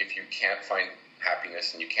resilient if you can't find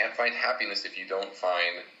happiness, and you can't find happiness if you don't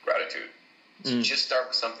find gratitude. So just start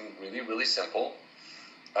with something really, really simple.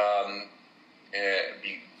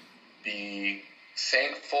 Be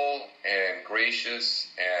thankful and gracious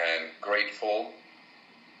and grateful,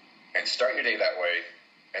 and start your day that way.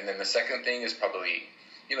 And then the second thing is probably,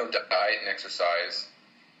 diet and exercise.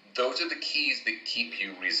 Those are the keys that keep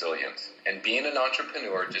you resilient. And being an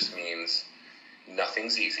entrepreneur just means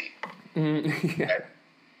nothing's easy. Okay?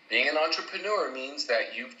 Being an entrepreneur means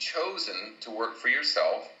that you've chosen to work for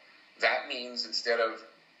yourself. That means instead of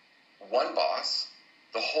one boss,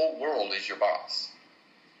 the whole world is your boss.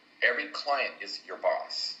 Every client is your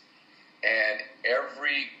boss. And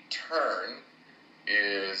every turn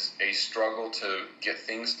is a struggle to get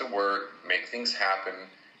things to work, make things happen,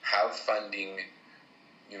 have funding.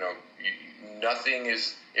 Nothing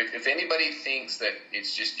is... If anybody thinks that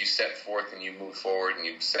it's just you set forth and you move forward and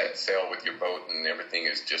you set sail with your boat and everything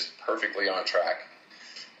is just perfectly on track,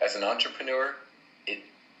 as an entrepreneur, it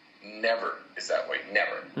never is that way.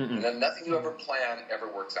 Never. Nothing you ever plan ever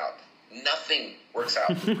works out. Nothing works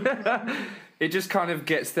out. It just kind of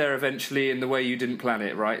gets there eventually in the way you didn't plan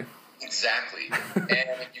it, right? Exactly. And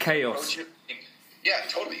if you chaos. Yeah,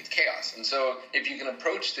 totally. It's chaos. And so if you can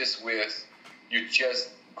approach this with you're just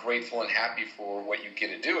grateful and happy for what you get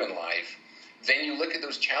to do in life, then you look at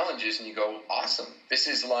those challenges and you go, awesome. This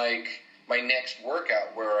is like my next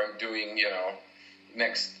workout where I'm doing,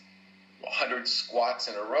 next 100 squats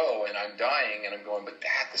in a row and I'm dying and I'm going, but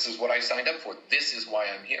this is what I signed up for. This is why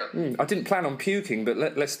I'm here. I didn't plan on puking, but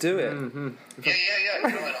let's do it. Yeah.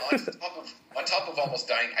 And on top of almost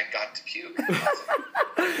dying, I got to puke.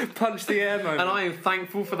 Punch the air moment. And I am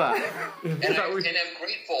thankful for that. And I'm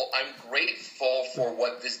grateful. I'm grateful for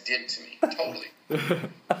what this did to me. Totally.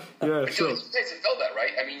 Yeah, sure. You guys have felt that,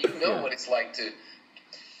 right? I mean, what it's like to,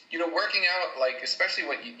 working out, like, especially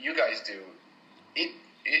what you guys do,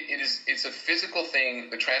 it's a physical thing.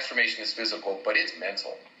 The transformation is physical, but it's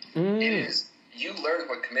mental. It is. You learn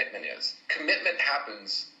what commitment is. Commitment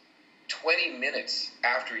happens 20 minutes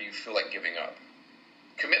after you feel like giving up.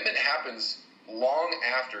 Commitment happens long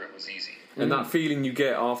after it was easy. And that feeling you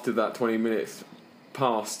get after that 20 minutes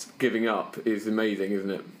past giving up is amazing,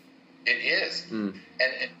 isn't it? It is.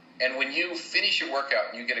 And when you finish your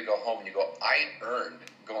workout and you get to go home and you go, I earned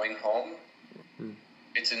going home,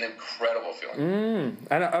 it's an incredible feeling.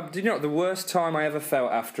 And do you know what, the worst time I ever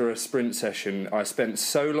felt after a sprint session, I spent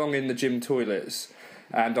so long in the gym toilets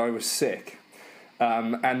and I was sick.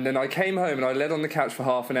 And then I came home and I lay on the couch for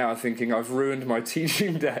half an hour thinking I've ruined my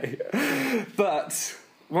teaching day. But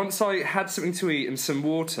once I had something to eat and some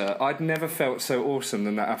water, I'd never felt so awesome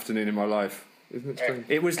than that afternoon in my life. Isn't it strange?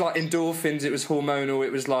 It was like endorphins, it was hormonal,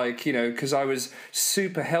 it was like, because I was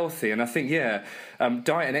super healthy. And I think, diet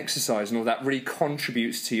and exercise and all that really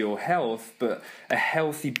contributes to your health. But a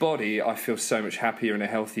healthy body, I feel so much happier in a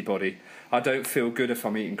healthy body. I don't feel good if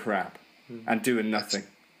I'm eating crap and doing nothing.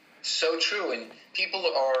 So true. And people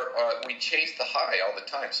we chase the high all the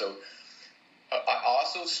time. So I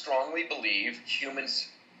also strongly believe humans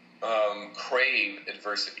crave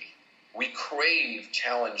adversity. We crave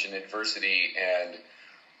challenge and adversity and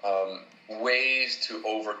ways to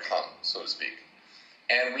overcome, so to speak.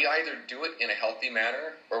 And we either do it in a healthy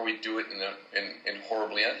manner or we do it in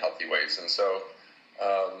horribly unhealthy ways. And so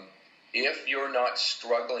if you're not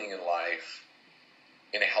struggling in life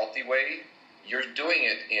in a healthy way, you're doing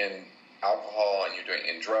it in alcohol and you're doing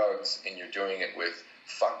it in drugs and you're doing it with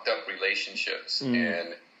fucked up relationships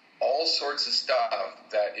and all sorts of stuff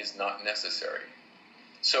that is not necessary.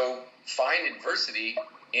 So find adversity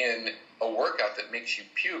in a workout that makes you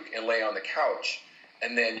puke and lay on the couch,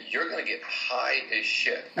 and then you're going to get high as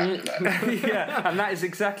shit after that. Yeah, and that is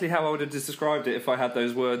exactly how I would have described it if I had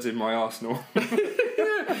those words in my arsenal.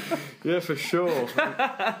 Yeah, for sure.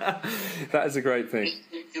 That is a great thing.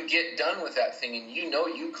 You get done with that thing and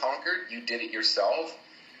you conquered, you did it yourself,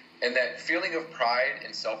 and that feeling of pride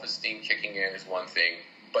and self-esteem kicking in is one thing,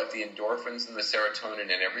 but the endorphins and the serotonin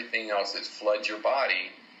and everything else that floods your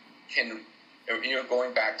body can,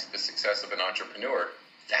 going back to the success of an entrepreneur,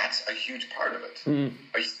 that's a huge part of it.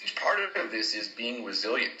 A huge part of this is being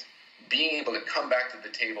resilient, being able to come back to the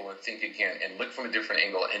table and think again and look from a different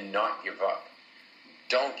angle and not give up.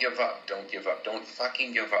 Don't give up. Don't give up. Don't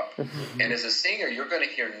fucking give up. And as a singer, you're going to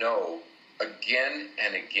hear no again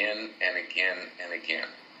and again and again and again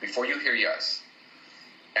before you hear yes.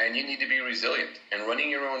 And you need to be resilient. And running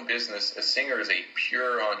your own business, a singer is a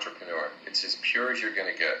pure entrepreneur. It's as pure as you're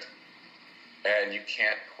going to get. And you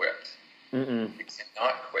can't quit. You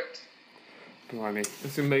cannot quit. Blimey.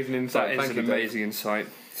 That's an amazing insight. That is an amazing insight.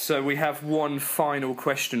 So we have one final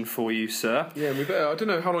question for you, sir. Yeah, we better. I don't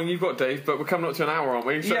know how long you've got, Dave, but we're coming up to an hour, aren't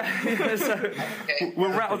we? So. Yeah. So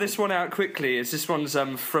we'll rattle this one out quickly. As this one's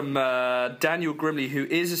from Daniel Grimley, who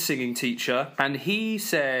is a singing teacher, and he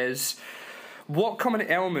says, what common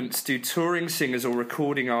elements do touring singers or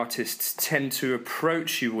recording artists tend to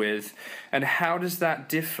approach you with, and how does that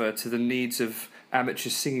differ to the needs of amateur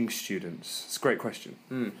singing students? It's a great question.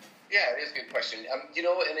 Yeah, it is a good question.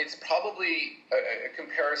 And it's probably a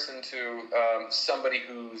comparison to somebody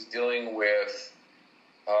who's dealing with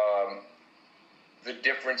the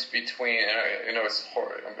difference between, it's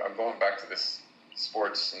horrible. I'm going back to this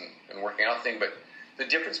sports and working out thing, but the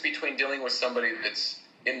difference between dealing with somebody that's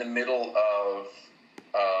in the middle of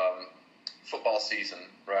football season,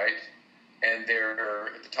 right? And they're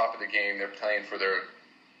at the top of the game, they're playing for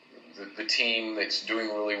the team that's doing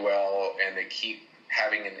really well, and they keep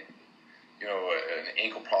having an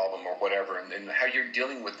ankle problem or whatever, and how you're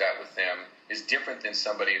dealing with that with them is different than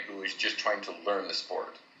somebody who is just trying to learn the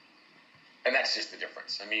sport. And that's just the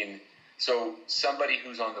difference. I mean, so somebody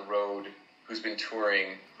who's on the road, who's been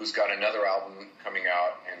touring, who's got another album coming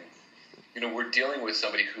out, and, we're dealing with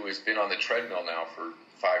somebody who has been on the treadmill now for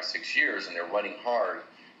 5-6 years, and they're running hard,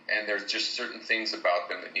 and there's just certain things about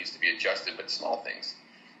them that needs to be adjusted, but small things.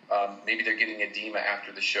 Maybe they're getting edema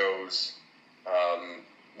after the shows.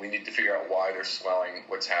 We need to figure out why they're swelling,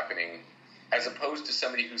 what's happening, as opposed to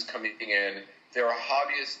somebody who's coming in. They're a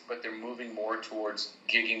hobbyist, but they're moving more towards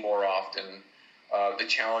gigging more often. The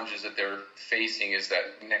challenges that they're facing is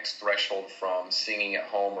that next threshold from singing at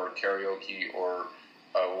home or karaoke or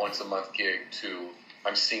a once-a-month gig to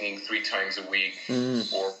I'm singing 3 times a week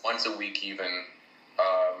or once a week even.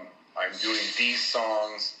 I'm doing these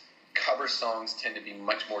songs. Cover songs tend to be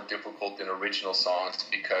much more difficult than original songs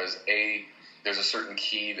because A, there's a certain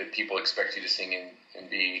key that people expect you to sing in, and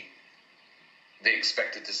B, they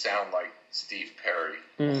expect it to sound like Steve Perry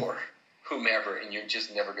or whomever, and you're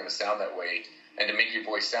just never going to sound that way. And to make your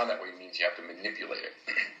voice sound that way means you have to manipulate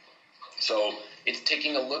it. So it's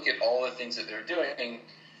taking a look at all the things that they're doing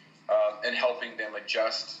and helping them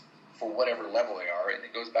adjust for whatever level they are. And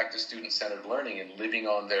it goes back to student-centered learning and living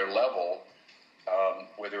on their level,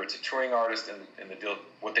 whether it's a touring artist and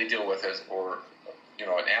what they deal with or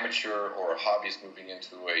an amateur or a hobbyist moving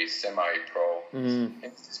into a semi-pro, and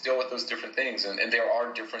just deal with those different things. And there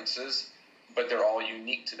are differences, but they're all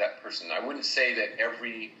unique to that person. I wouldn't say that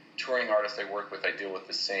every touring artist I work with, I deal with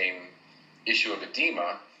the same issue of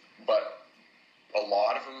edema, but a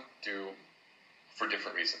lot of them do for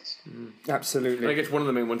different reasons. Absolutely. And I guess one of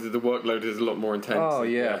the main ones is the workload is a lot more intense. Oh,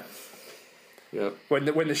 yeah. Yeah. When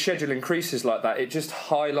the schedule increases like that, it just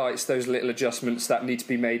highlights those little adjustments that need to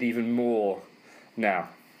be made even more now.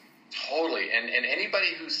 Totally. And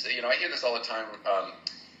anybody who's, I hear this all the time,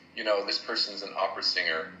 this person's an opera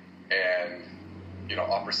singer, and,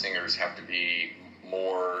 opera singers have to be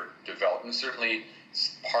more developed. And certainly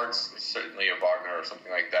parts, certainly a Wagner or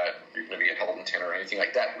something like that, if you're going to be a Helden tenor or anything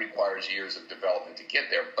like that, requires years of development to get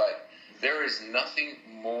there. But there is nothing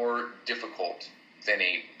more difficult than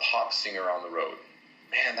a pop singer on the road.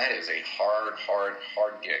 Man, that is a hard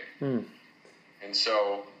gig. And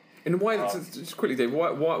so... And why? Just quickly, Dave.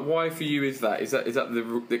 Why for you is that? Is that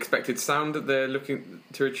the expected sound that they're looking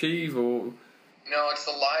to achieve, or? No, it's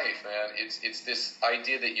the life, man. It's this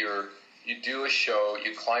idea that you do a show,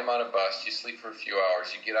 you climb on a bus, you sleep for a few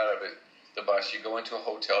hours, you get out of the bus, you go into a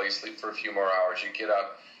hotel, you sleep for a few more hours, you get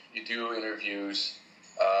up, you do interviews,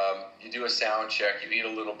 you do a sound check, you eat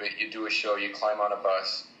a little bit, you do a show, you climb on a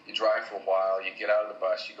bus, you drive for a while, you get out of the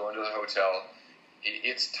bus, you go into the hotel.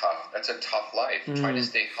 It's tough. That's a tough life. Trying to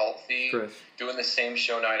stay healthy, doing the same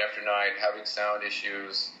show night after night, having sound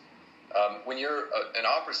issues. When you're an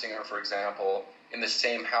opera singer, for example, in the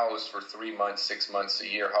same house for 3 months, 6 months, a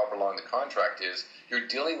year, however long the contract is, you're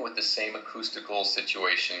dealing with the same acoustical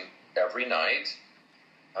situation every night.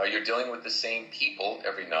 You're dealing with the same people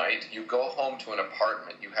every night. You go home to an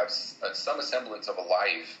apartment. You have some semblance of a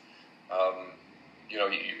life.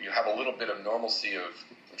 You have a little bit of normalcy of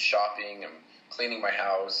shopping and cleaning my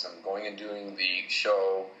house and going and doing the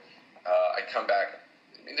show. I come back.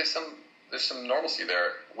 I mean, there's some normalcy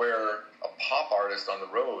there, where a pop artist on the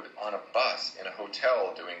road, on a bus, in a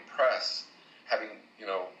hotel, doing press, having,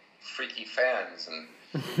 freaky fans,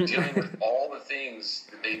 and dealing with all the things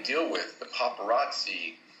that they deal with, the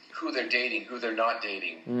paparazzi, who they're dating, who they're not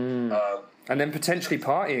dating. And then potentially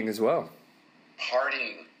partying as well.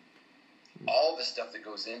 Partying. All the stuff that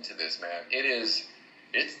goes into this, man.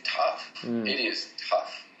 It's tough. It is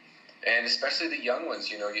tough. And especially the young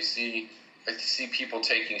ones, I see people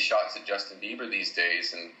taking shots at Justin Bieber these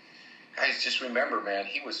days, and guys, just remember, man,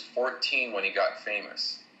 he was 14 when he got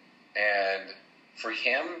famous. And for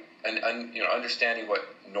him, and understanding what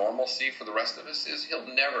normalcy for the rest of us is, he'll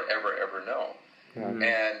never, ever, ever know.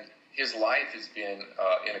 And his life has been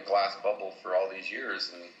in a glass bubble for all these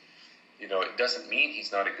years, and it doesn't mean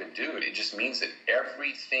he's not a good dude. It just means that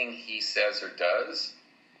everything he says or does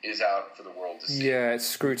is out for the world to see. Yeah, it's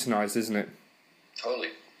scrutinized, isn't it? Totally.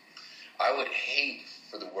 I would hate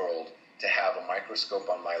for the world to have a microscope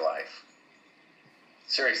on my life.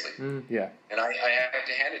 Seriously. Yeah. And I have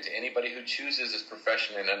to hand it to anybody who chooses this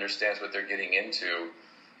profession and understands what they're getting into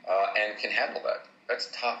and can handle that. That's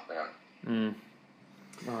tough, man.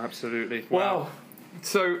 Oh, absolutely. Wow.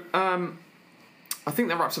 So, I think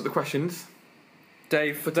that wraps up the questions.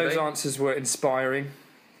 Dave, those answers were inspiring.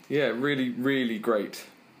 Yeah, really, really great.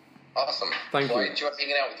 Awesome. Thank you. I enjoy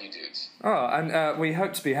hanging out with you dudes. Oh, and we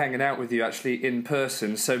hope to be hanging out with you actually in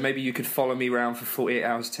person, so maybe you could follow me around for 48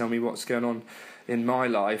 hours, tell me what's going on in my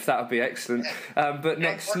life. That would be excellent. But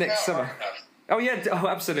next summer. Oh, yeah,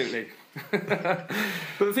 absolutely. But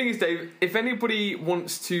the thing is, Dave, if anybody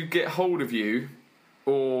wants to get hold of you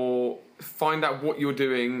or find out what you're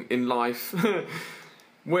doing in life,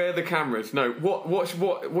 where are the cameras? No, what's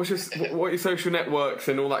your social networks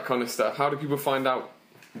and all that kind of stuff? How do people find out?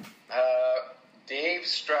 Dave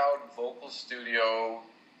Stroud Vocal Studio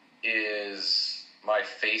is my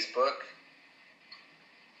Facebook.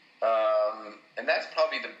 And that's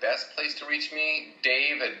probably the best place to reach me.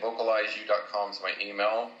 Dave@vocalizeyou.com is my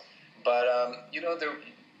email. But,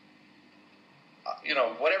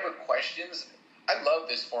 whatever questions, I love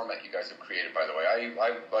this format you guys have created, by the way.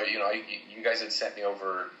 You guys had sent me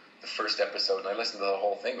over the first episode, and I listened to the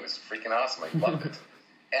whole thing. It was freaking awesome. I loved it.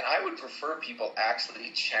 And I would prefer people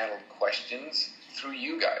actually channeled questions through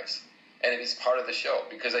you guys, and it is part of the show,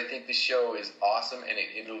 because I think the show is awesome, and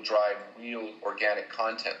it'll drive real organic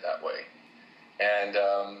content that way, and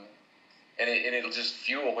it'll just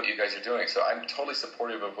fuel what you guys are doing. So I'm totally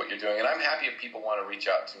supportive of what you're doing, and I'm happy if people want to reach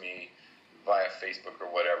out to me via Facebook or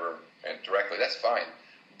whatever and directly. That's fine,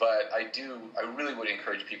 but I really would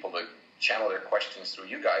encourage people to channel their questions through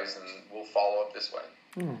you guys, and we'll follow up this way.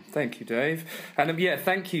 Oh, thank you, Dave. And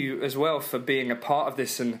thank you as well for being a part of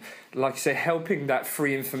this and, like I say, helping that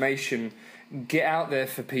free information get out there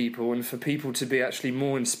for people, and for people to be actually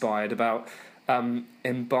more inspired about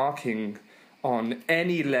embarking on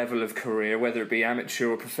any level of career, whether it be amateur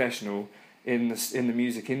or professional, in the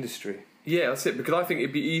music industry. Yeah, that's it, because I think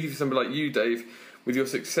it'd be easy for somebody like you, Dave, with your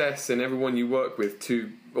success and everyone you work with,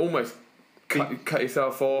 to almost cut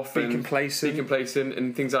yourself off, be complacent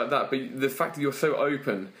and things like that. But the fact that you're so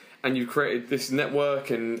open and you've created this network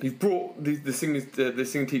and you've brought the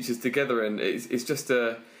singing teachers together, and it's just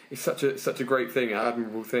such a great thing, an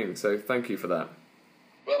admirable thing. So thank you for that.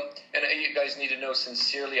 Well, and you guys need to know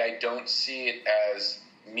sincerely, I don't see it as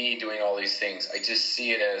me doing all these things. I just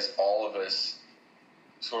see it as all of us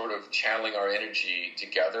sort of channeling our energy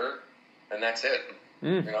together, and that's it.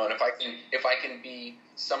 And if I can be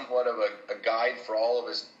somewhat of a guide for all of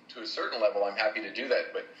us to a certain level, I'm happy to do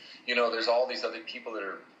that. But there's all these other people that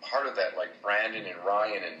are part of that, like Brandon and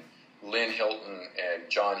Ryan and Lynn Hilton and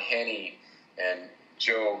John Henney and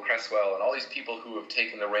Joe Cresswell, and all these people who have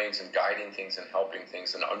taken the reins and guiding things and helping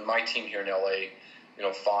things. And on my team here in LA,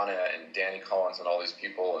 Fauna and Danny Collins and all these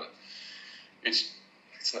people, and it's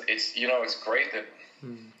great that.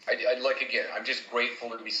 I'm just grateful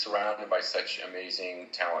to be surrounded by such amazing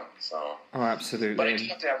talent. So. Oh, absolutely. But I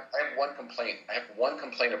have one complaint. I have one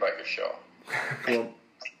complaint about your show. Well,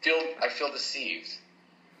 I feel deceived.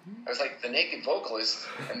 I was like the Naked Vocalist,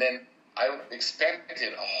 and then I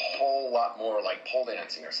expected a whole lot more, like pole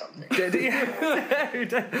dancing or something.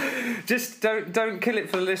 Just don't kill it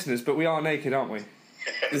for the listeners, but we are naked, aren't we?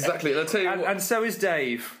 Exactly. I'll tell you and so is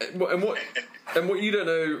Dave. And what you don't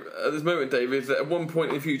know at this moment, Dave, is that at one point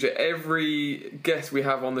in the future, every guest we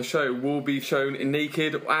have on the show will be shown in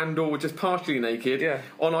naked and/or just partially naked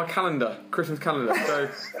on our calendar, Christmas calendar. So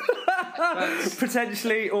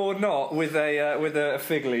potentially or not, with a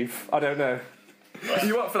fig leaf. I don't know. Are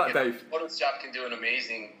you up for that, Dave? Photoshop can do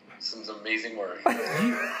some amazing work.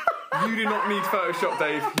 You do not need Photoshop,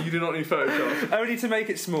 Dave. You do not need Photoshop. Only to make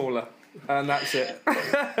it smaller. And that's it.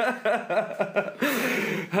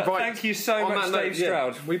 Thank you so much, Dave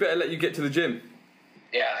Stroud. We better let you get to the gym.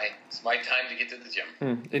 Yeah, it's my time to get to the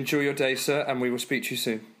gym. Enjoy your day, sir, and we will speak to you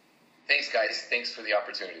soon. Thanks, guys. Thanks for the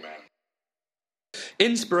opportunity, man.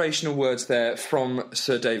 Inspirational words there from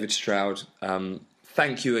Sir David Stroud.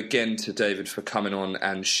 Thank you again to David for coming on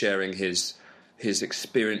and sharing his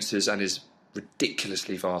experiences and his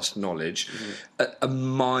ridiculously vast knowledge. A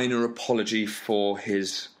minor apology for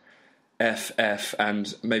his FF,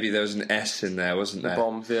 and maybe there was an S in there, wasn't there? The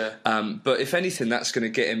bombs, yeah. But if anything, that's going to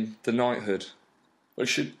get him the knighthood. Well,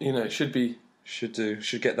 should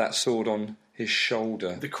get that sword on his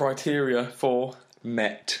shoulder. The criteria for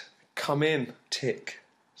met. Come in. Tick.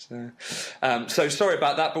 So sorry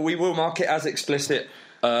about that, but we will mark it as explicit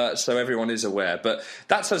so everyone is aware. But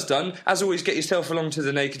that's us done. As always, get yourself along to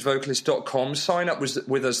the nakedvocalist.com, sign up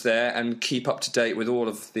with us there, and keep up to date with all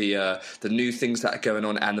of the new things that are going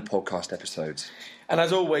on and the podcast episodes. And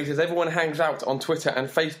as always, as everyone hangs out on Twitter and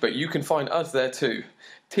Facebook, you can find us there too.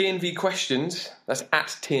 TNV Questions, that's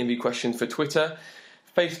at TNV Questions for Twitter,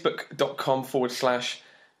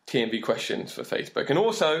 facebook.com/TNV Questions for Facebook. And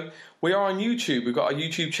also, we are on YouTube. We've got our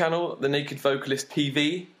YouTube channel, The Naked Vocalist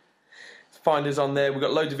TV. Find us on there. We've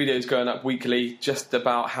got loads of videos going up weekly just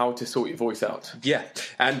about how to sort your voice out. Yeah,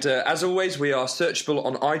 and as always, we are searchable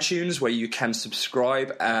on iTunes, where you can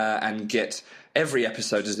subscribe and get every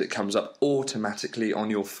episode as it comes up automatically on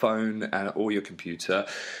your phone or your computer.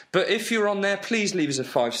 But if you're on there, please leave us a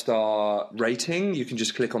 5-star rating. You can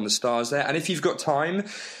just click on the stars there. And if you've got time,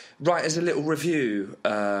 write us a little review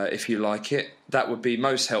if you like it. That would be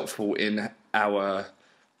most helpful in our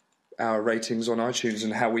ratings on iTunes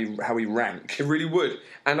and how we rank. It really would.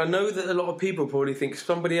 And I know that a lot of people probably think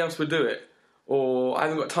somebody else would do it, or I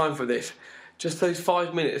haven't got time for this. Just those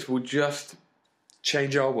 5 minutes will just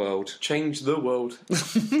change our world. Change the world.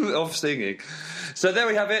 Of singing. So there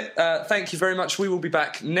we have it. Thank you very much. We will be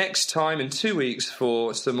back next time in 2 weeks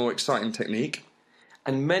for some more exciting technique.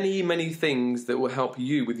 And many, many things that will help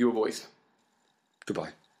you with your voice.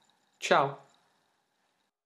 Goodbye. Ciao.